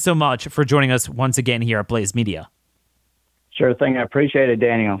 Richard, thanks so much for joining us once again here at Blaze Media. Sure thing. I appreciate it,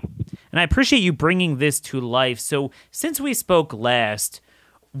 Daniel. And I appreciate you bringing this to life. So since we spoke last,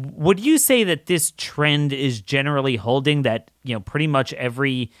 would you say that this trend is generally holding, that, pretty much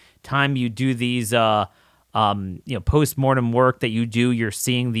every time you do these, post-mortem work that you do, you're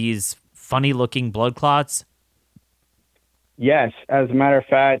seeing these funny-looking blood clots? Yes. As a matter of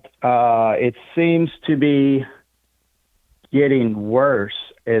fact, it seems to be getting worse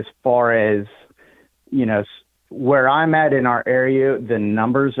as far as, where I'm at in our area. The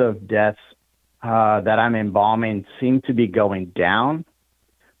numbers of deaths that I'm embalming seem to be going down.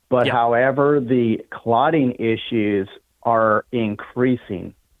 But however, the clotting issues are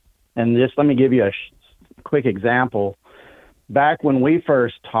increasing. And just let me give you a quick example. Back when we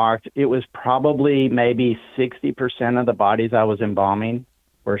first talked, it was probably maybe 60% of the bodies I was embalming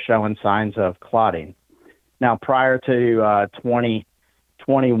were showing signs of clotting. Now, prior to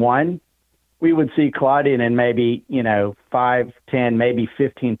 2021, we would see clotting in maybe, 5, 10, maybe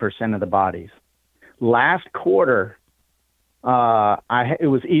 15% of the bodies. Last quarter, it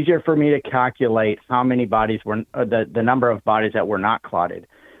was easier for me to calculate how many bodies were, the number of bodies that were not clotted,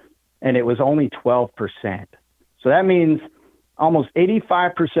 and it was only 12%. So that means almost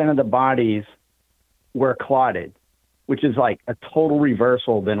 85% of the bodies were clotted, which is like a total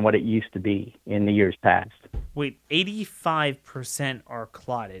reversal than what it used to be in the years past. Wait, 85% are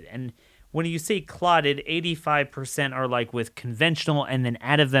clotted, and when you say clotted, 85% are like with conventional, and then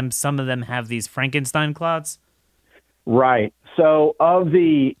out of them, some of them have these Frankenstein clots? Right. So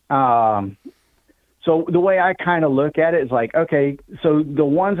the way I kind of look at it is like, okay, so the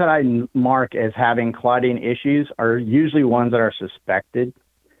ones that I mark as having clotting issues are usually ones that are suspected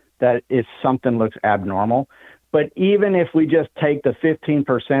that if something looks abnormal. But even if we just take the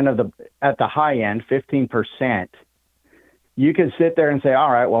 15% at the high end, 15%, you could sit there and say,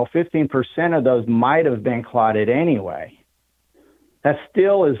 all right, well, 15% of those might have been clotted anyway. That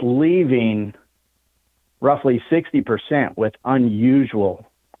still is leaving roughly 60% with unusual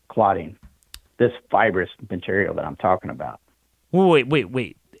clotting, this fibrous material that I'm talking about.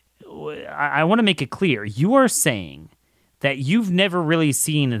 Wait. I want to make it clear. You are saying that you've never really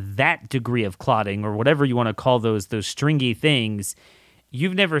seen that degree of clotting, or whatever you want to call those stringy things.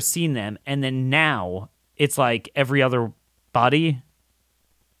 You've never seen them, and then now it's like every other body?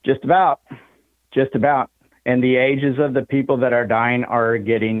 Just about. And the ages of the people that are dying are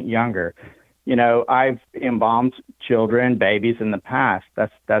getting younger. I've embalmed children, babies in the past.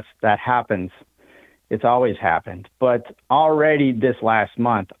 That happens. It's always happened. But already this last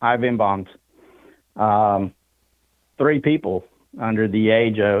month, I've embalmed 3 people under the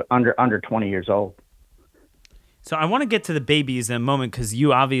age of under 20 years old. So I want to get to the babies in a moment, because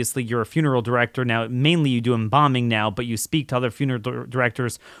you're a funeral director now. Mainly you do embalming now, but you speak to other funeral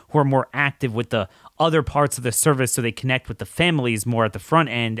directors who are more active with the other parts of the service, so they connect with the families more at the front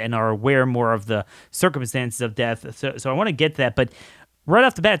end and are aware more of the circumstances of death. So I want to get to that. But right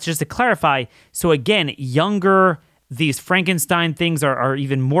off the bat, just to clarify, so again, younger, these Frankenstein things are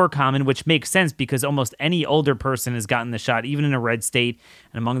even more common, which makes sense because almost any older person has gotten the shot, even in a red state.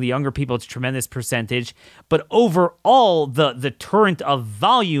 And among the younger people, it's a tremendous percentage. But overall, the torrent of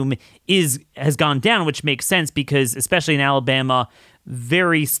volume has gone down, which makes sense because, especially in Alabama,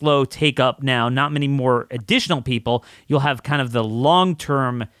 very slow take up now, not many more additional people. You'll have kind of the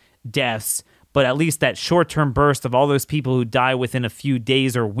long-term deaths, but at least that short-term burst of all those people who die within a few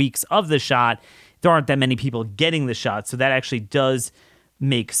days or weeks of the shot, there aren't that many people getting the shot, so that actually does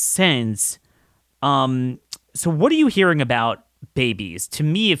make sense. So what are you hearing about babies? To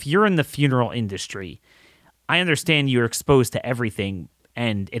me, if you're in the funeral industry, I understand you're exposed to everything,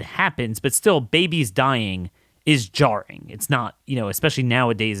 and it happens, but still, babies dying is jarring. It's not, especially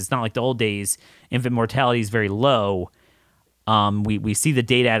nowadays, it's not like the old days. Infant mortality is very low. We see the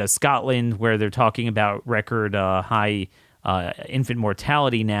data out of Scotland where they're talking about record high infant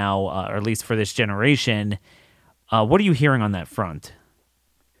mortality now, or at least for this generation. What are you hearing on that front?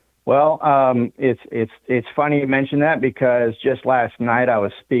 Well, it's funny you mention that, because just last night I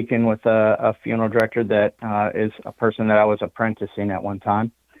was speaking with a funeral director that is a person that I was apprenticing at one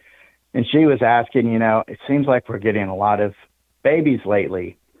time, and she was asking, it seems like we're getting a lot of babies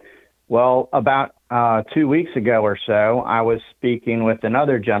lately. Well, about 2 weeks ago or so, I was speaking with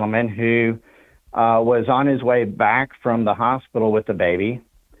another gentleman who was on his way back from the hospital with the baby.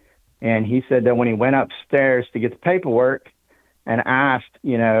 And he said that when he went upstairs to get the paperwork and asked,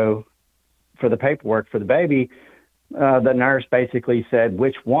 for the paperwork for the baby, the nurse basically said,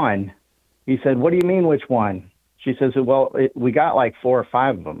 which one, He said, what do you mean, which one? She says, well, we got like 4 or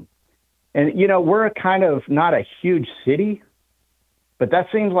 5 of them. And, we're a kind of not a huge city, but that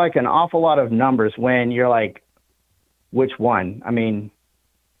seems like an awful lot of numbers when you're like, which one? I mean,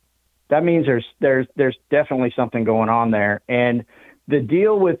 that means there's definitely something going on there. And the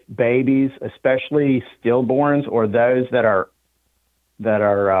deal with babies, especially stillborns or those that are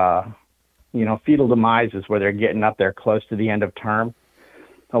fetal demises where they're getting up there close to the end of term,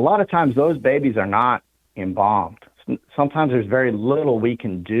 a lot of times those babies are not embalmed. Sometimes there's very little we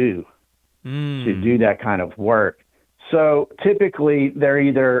can do to do that kind of work. So typically they're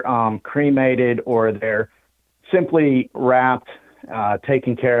either cremated or they're simply wrapped,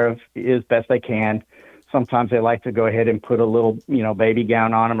 taken care of as best they can. Sometimes they like to go ahead and put a little, baby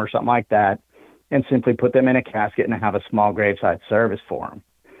gown on them or something like that and simply put them in a casket and have a small graveside service for them.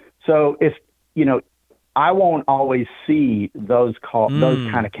 So if, I won't always see those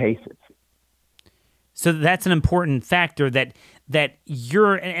kind of cases. So that's an important factor that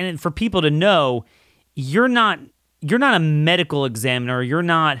you're, and for people to know, you're not a medical examiner. You're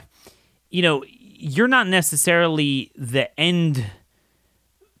not necessarily the end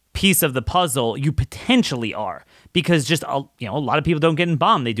piece of the puzzle. You potentially are, because just a lot of people don't get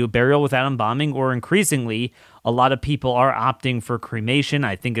embalmed. They do a burial without embalming, or increasingly, a lot of people are opting for cremation.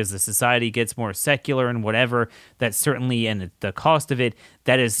 I think as the society gets more secular and whatever, that's certainly, and the cost of it,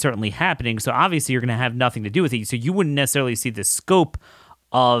 that is certainly happening. So obviously, you're going to have nothing to do with it. So you wouldn't necessarily see the scope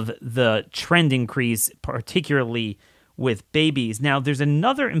of the trend increase, particularly with babies. Now, there's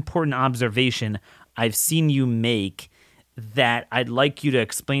another important observation I've seen you make that I'd like you to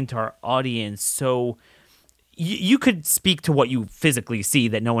explain to our audience. So you could speak to what you physically see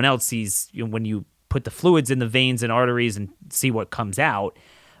that no one else sees, when you put the fluids in the veins and arteries and see what comes out.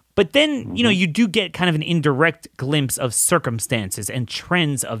 But then, you do get kind of an indirect glimpse of circumstances and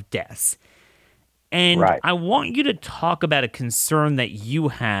trends of deaths. And right. I want you to talk about a concern that you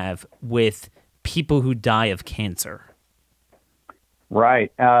have with people who die of cancer.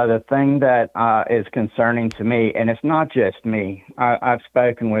 Right. The thing that is concerning to me, and it's not just me, I've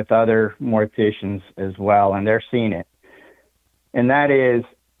spoken with other morticians as well, and they're seeing it. And that is,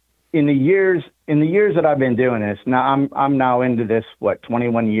 in the years that I've been doing this, now I'm now into this,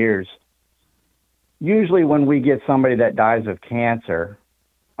 21 years. Usually when we get somebody that dies of cancer,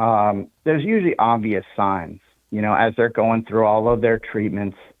 there's usually obvious signs, as they're going through all of their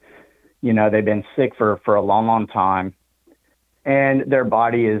treatments. They've been sick for a long, long time. And their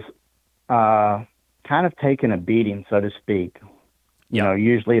body is kind of taking a beating, so to speak.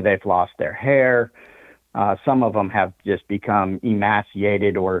 Usually they've lost their hair. Some of them have just become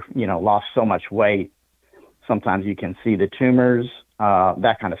emaciated or, lost so much weight. Sometimes you can see the tumors,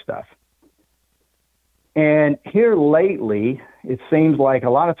 that kind of stuff. And here lately, it seems like a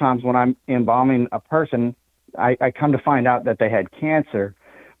lot of times when I'm embalming a person, I come to find out that they had cancer,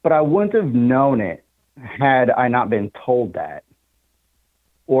 but I wouldn't have known it had I not been told that.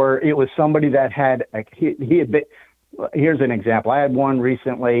 Or it was somebody that had, he had been, here's an example. I had one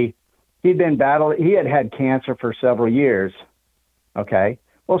recently. He had cancer for several years. Okay.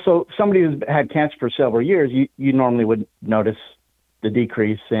 Well, so somebody who's had cancer for several years, you normally would notice the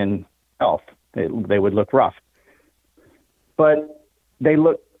decrease in health. They would look rough. But they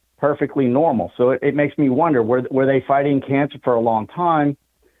look perfectly normal. So it makes me wonder, were they fighting cancer for a long time?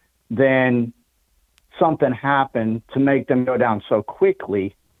 Then something happened to make them go down so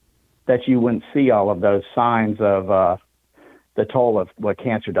quickly that you wouldn't see all of those signs of the toll of what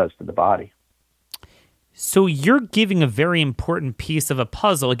cancer does to the body. So you're giving a very important piece of a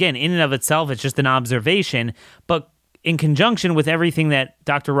puzzle. Again, in and of itself, it's just an observation, but in conjunction with everything that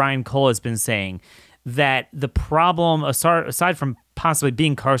Dr. Ryan Cole has been saying, that the problem, aside from possibly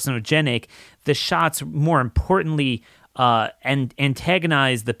being carcinogenic, the shots, more importantly, and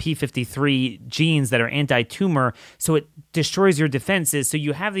antagonize the P53 genes that are anti-tumor, so it destroys your defenses. So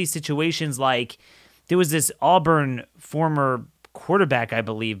you have these situations like, there was this Auburn former quarterback, I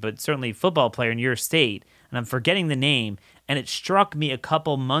believe, but certainly football player in your state, and I'm forgetting the name, and it struck me a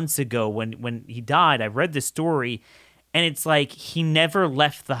couple months ago when he died. I read the story, and it's like he never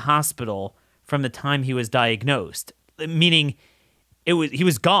left the hospital from the time he was diagnosed, meaning he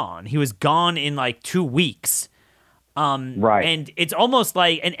was gone. He was gone in like 2 weeks. Right. And it's almost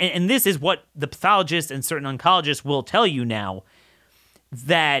like, and this is what the pathologists and certain oncologists will tell you now,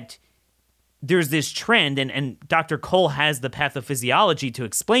 that there's this trend, and Dr. Cole has the pathophysiology to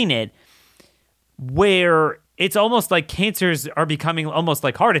explain it, where it's almost like cancers are becoming almost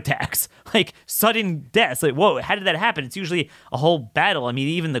like heart attacks, like sudden deaths. Like, whoa, how did that happen? It's usually a whole battle. I mean,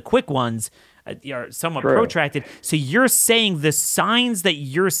 even the quick ones, are somewhat True. protracted. So you're saying the signs that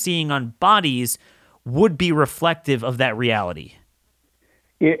you're seeing on bodies would be reflective of that reality.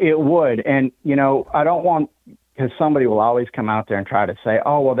 It would. And, I don't want, because somebody will always come out there and try to say,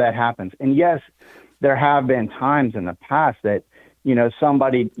 oh, well, that happens. And yes, there have been times in the past that,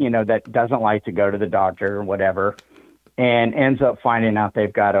 somebody, that doesn't like to go to the doctor or whatever, and ends up finding out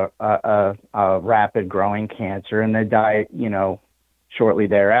they've got a rapid growing cancer and they die, shortly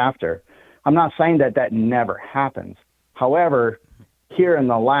thereafter. I'm not saying that never happens. However, here in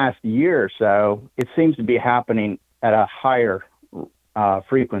the last year or so, it seems to be happening at a higher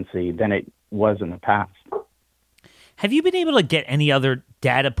frequency than it was in the past. Have you been able to get any other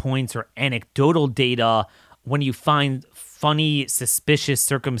data points or anecdotal data when you find funny, suspicious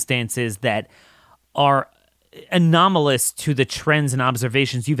circumstances that are anomalous to the trends and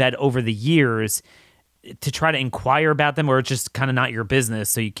observations you've had over the years, to try to inquire about them, or it's just kind of not your business,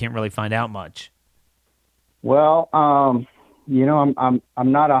 so you can't really find out much? Well, I'm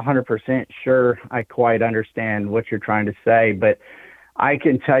not 100% sure I quite understand what you're trying to say, but I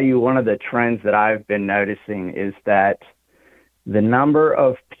can tell you one of the trends that I've been noticing is that the number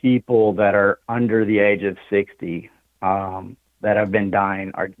of people that are under the age of 60 that have been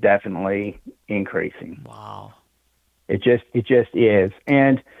dying are definitely increasing. Wow. It just is.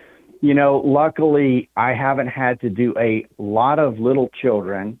 And, luckily I haven't had to do a lot of little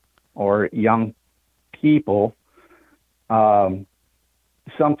children or young people. Sometimes,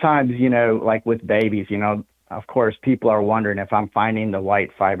 like with babies, of course, people are wondering if I'm finding the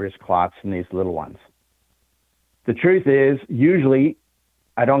white fibrous clots in these little ones. The truth is, usually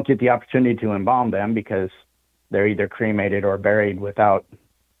I don't get the opportunity to embalm them because they're either cremated or buried without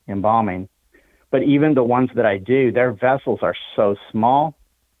embalming. But even the ones that I do, their vessels are so small.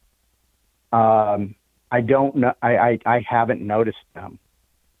 I don't know. I haven't noticed them.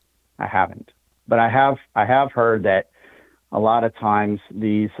 I haven't. But I have heard that a lot of times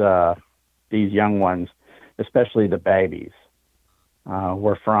these young ones, especially the babies,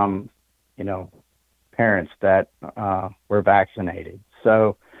 were from, parents that were vaccinated.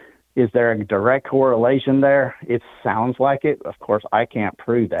 So is there a direct correlation there? It sounds like it. Of course, I can't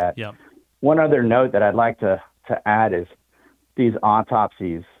prove that. Yep. One other note that I'd like to add is these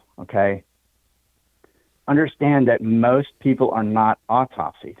autopsies, okay? Understand that most people are not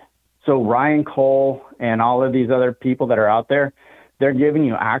autopsied. So Ryan Cole and all of these other people that are out there, they're giving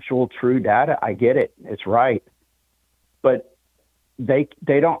you actual true data. I get it. It's right. But they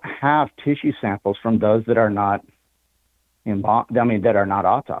don't have tissue samples from those that are not that are not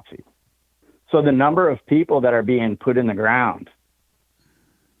autopsied. So the number of people that are being put in the ground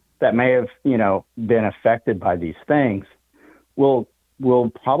that may have, been affected by these things will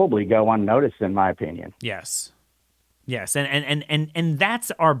probably go unnoticed, in my opinion. Yes. And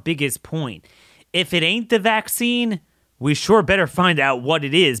that's our biggest point. If it ain't the vaccine, we sure better find out what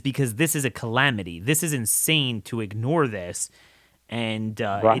it is, because this is a calamity. This is insane to ignore this. And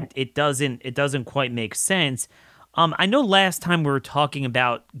Right. it doesn't quite make sense. I know last time we were talking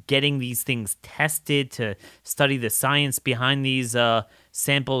about getting these things tested to study the science behind these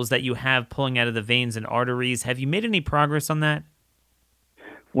samples that you have pulling out of the veins and arteries. Have you made any progress on that?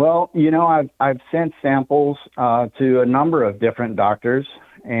 Well, I've sent samples to a number of different doctors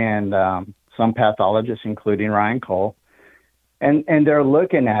and some pathologists, including Ryan Cole, and they're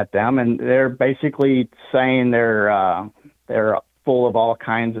looking at them, and they're basically saying they're full of all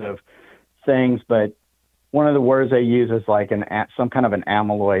kinds of things, but one of the words they use is like some kind of an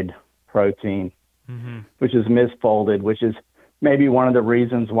amyloid protein, which is misfolded, which is maybe one of the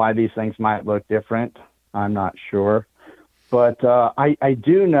reasons why these things might look different. I'm not sure. But I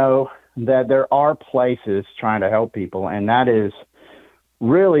do know that there are places trying to help people, and that is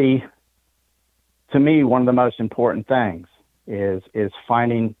really, to me, one of the most important things is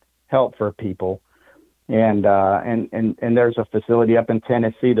finding help for people. And there's a facility up in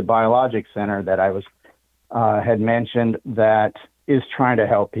Tennessee, the Biologic Center, that I was had mentioned, that is trying to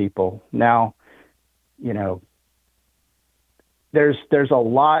help people. Now, there's a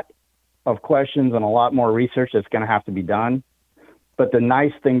lot of questions and a lot more research that's going to have to be done. But the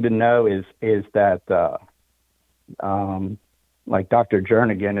nice thing to know is that, like Dr.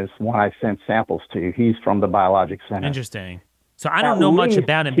 Jernigan is one I sent samples to. He's from the Biologic Center. Interesting. So I don't know much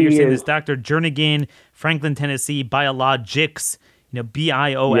about him, but you're saying this Dr. Jernigan, Franklin, Tennessee, Biologics,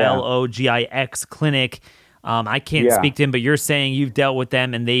 BIOLOGIX clinic. I can't speak to him, but you're saying you've dealt with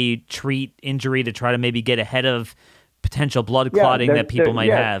them and they treat injury to try to maybe get ahead of potential blood clotting that people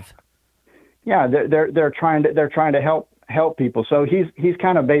might have. Yeah, they're trying to help people. So he's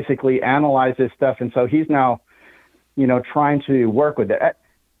kind of basically analyzed this stuff, and so he's now, trying to work with it.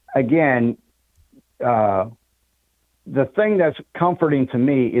 Again, the thing that's comforting to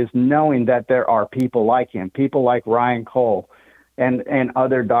me is knowing that there are people like him, people like Ryan Cole and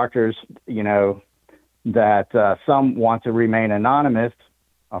other doctors, that some want to remain anonymous,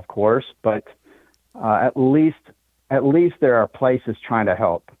 of course, but at least there are places trying to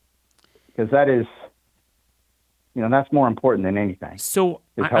help, because that is, that's more important than anything. So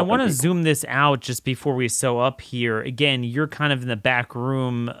I want to zoom this out just before we sew up here. Again, you're kind of in the back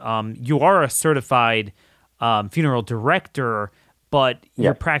room. You are a certified funeral director, but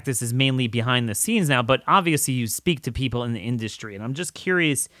your practice is mainly behind the scenes now. But obviously, you speak to people in the industry, and I'm just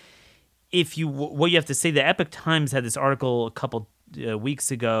curious what you have to say. The Epoch Times had this article a couple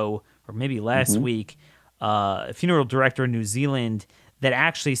weeks ago, or maybe last week, a funeral director in New Zealand that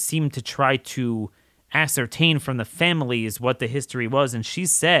actually seemed to try to ascertain from the families what the history was, and she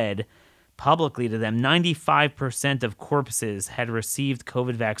said publicly to them 95% of corpses had received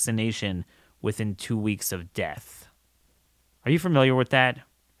COVID vaccination within 2 weeks of death. Are you familiar with that?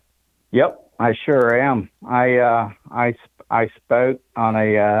 Yep, I sure am. I spoke on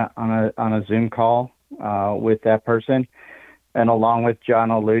a Zoom call with that person, and along with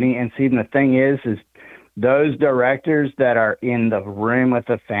John O'Looney. And see, the thing is those directors that are in the room with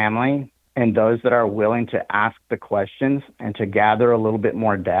the family and those that are willing to ask the questions and to gather a little bit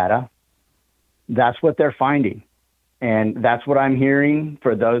more data, that's what they're finding. And that's what I'm hearing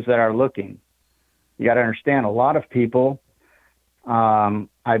for those that are looking. You got to understand, a lot of people,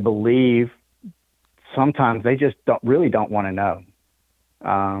 I believe, sometimes they just don't want to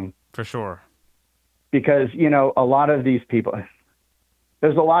know. For sure. Because, a lot of these people,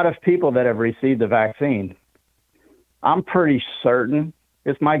 there's a lot of people that have received the vaccine. I'm pretty certain,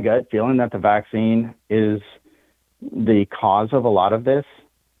 it's my gut feeling, that the vaccine is the cause of a lot of this.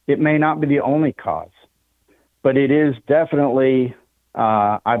 It may not be the only cause, but it is definitely,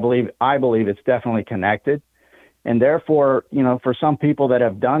 I believe it's definitely connected. And therefore, for some people that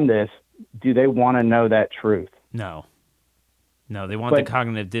have done this, do they want to know that truth? No, they want the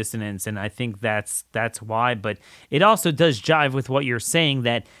cognitive dissonance, and I think that's why. But it also does jive with what you're saying,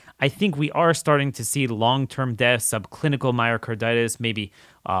 that I think we are starting to see long-term deaths, subclinical myocarditis, maybe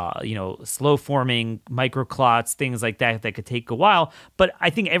slow-forming microclots, things like that could take a while. But I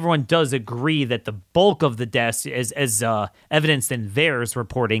think everyone does agree that the bulk of the deaths, as evidenced in VAERS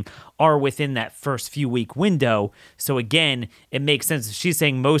reporting, are within that first few-week window. So again, it makes sense. She's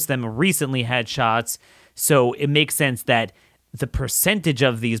saying most of them recently had shots, so it makes sense that the percentage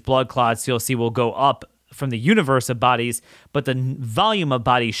of these blood clots you'll see will go up from the universe of bodies, but the volume of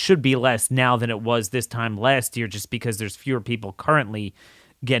bodies should be less now than it was this time last year, just because there's fewer people currently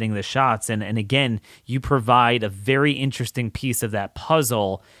getting the shots. And again, you provide a very interesting piece of that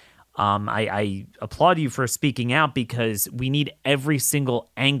puzzle. I applaud you for speaking out, because we need every single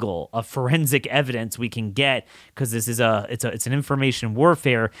angle of forensic evidence we can get, because this is it's an information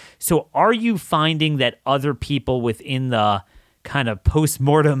warfare. So are you finding that other people within the kind of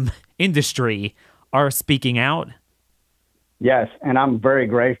post-mortem industry are speaking out? Yes, and I'm very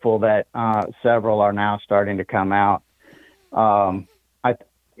grateful that several are now starting to come out.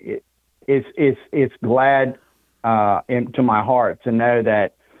 It's glad to my heart to know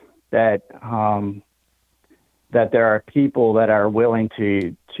that there are people that are willing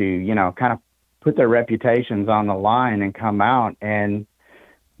to kind of put their reputations on the line and come out, and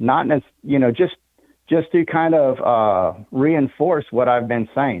not just to kind of reinforce what I've been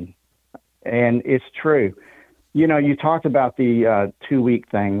saying. And it's true. You talked about the 2-week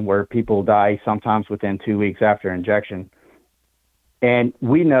thing where people die sometimes within 2 weeks after injection. And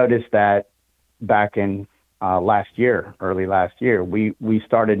we noticed that back in early last year, we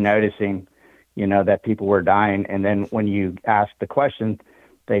started noticing, that people were dying. And then when you asked the question,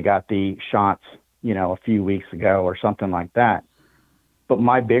 they got the shots, a few weeks ago or something like that. But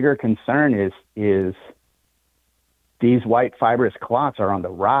my bigger concern is these white fibrous clots are on the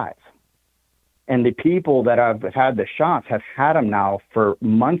rise. And the people that have had the shots have had them now for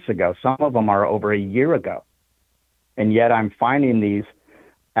months ago. Some of them are over a year ago. And yet I'm finding these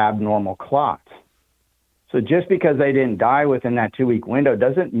abnormal clots. So just because they didn't die within that 2-week window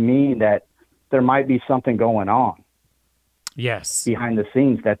doesn't mean that there might be something going on. Yes. Behind the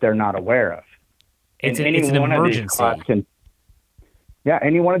scenes that they're not aware of. It's an emergency.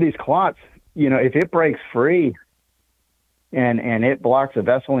 Any one of these clots, if it breaks free and it blocks a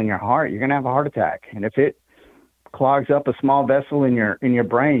vessel in your heart, you're going to have a heart attack. And if it clogs up a small vessel in your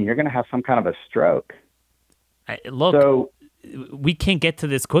brain, you're going to have some kind of a stroke. We can't get to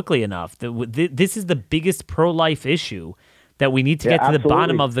this quickly enough. This is the biggest pro-life issue that we need to get to the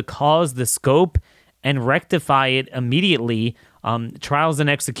bottom of the cause, the scope, and rectify it immediately.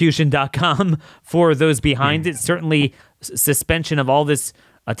 trialsandexecution.com for those behind it. Certainly suspension of all this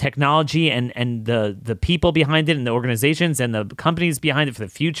technology and the people behind it and the organizations and the companies behind it for the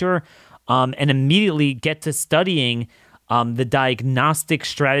future, and immediately get to studying the diagnostic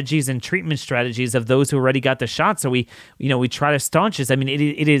strategies and treatment strategies of those who already got the shot. So we try to staunch this. I mean,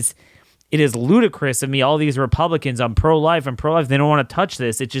 it is ludicrous of me. All these Republicans on pro-life, they don't want to touch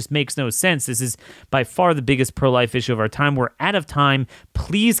this. It just makes no sense. This is by far the biggest pro-life issue of our time. We're out of time.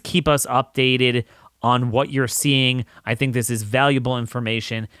 Please keep us updated on what you're seeing. I think this is valuable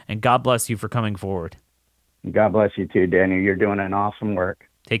information, and God bless you for coming forward. God bless you too, Daniel. You're doing an awesome work.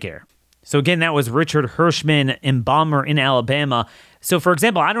 Take care. So again, that was Richard Hirschman, embalmer in Alabama. So for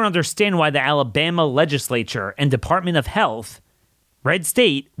example, I don't understand why the Alabama legislature and Department of Health, red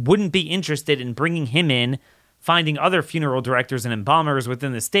state, wouldn't be interested in bringing him in, finding other funeral directors and embalmers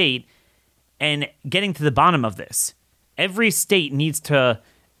within the state, and getting to the bottom of this. Every state needs to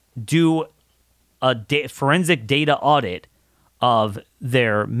do a forensic data audit of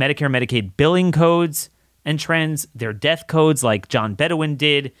their Medicare, Medicaid billing codes and trends, their death codes like John Bedouin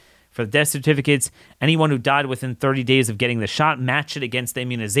did for the death certificates. Anyone who died within 30 days of getting the shot, match it against the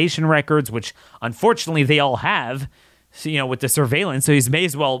immunization records, which unfortunately they all have, with the surveillance. So he's may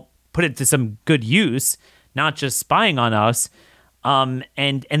as well put it to some good use, not just spying on us. And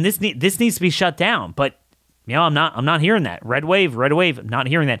this needs to be shut down. But I'm not hearing that. Red wave. I'm not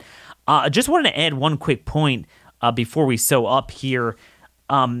hearing that. I just wanted to add one quick point before we sew up here.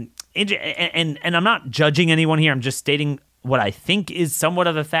 And I'm not judging anyone here. I'm just stating what I think is somewhat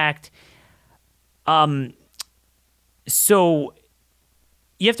of a fact. So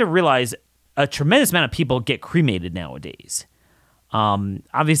you have to realize a tremendous amount of people get cremated nowadays.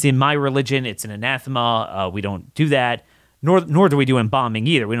 Obviously, in my religion, it's an anathema. We don't do that, nor do we do embalming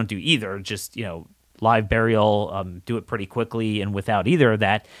either. We don't do either. Just live burial, do it pretty quickly and without either of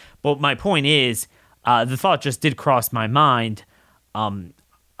that. But my point is, the thought just did cross my mind. I'm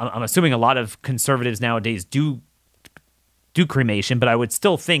assuming a lot of conservatives nowadays do cremation, but I would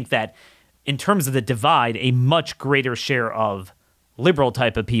still think that in terms of the divide, a much greater share of liberal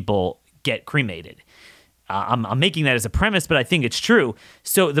type of people get cremated. I'm making that as a premise, but I think it's true.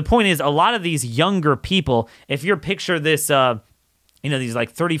 So the point is, a lot of these younger people, if you picture this, these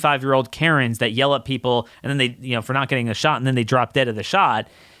like 35-year-old Karens that yell at people and then they, for not getting a shot and then they drop dead of the shot.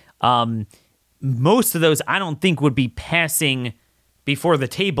 Most of those I don't think would be passing before the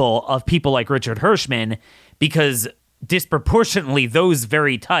table of people like Richard Hirschman, because disproportionately those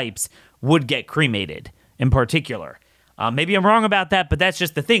very types would get cremated in particular. Maybe I'm wrong about that, but that's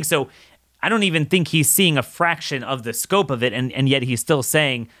just the thing. So I don't even think he's seeing a fraction of the scope of it, and yet he's still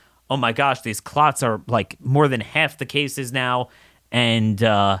saying, oh my gosh, these clots are like more than half the cases now, and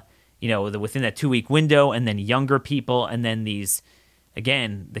within that 2-week window, and then younger people, and then these,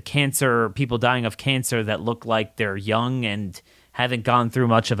 again, the cancer, people dying of cancer that look like they're young and haven't gone through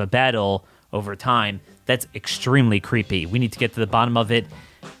much of a battle over time. That's extremely creepy. We need to get to the bottom of it.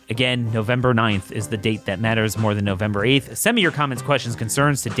 Again, November 9th is the date that matters more than November 8th. Send me your comments, questions,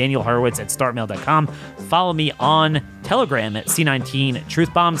 concerns to Daniel Horowitz at startmail.com. Follow me on Telegram at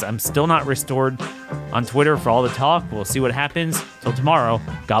C19TruthBombs. I'm still not restored on Twitter for all the talk. We'll see what happens. Till tomorrow,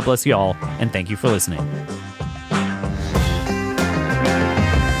 God bless you all, and thank you for listening.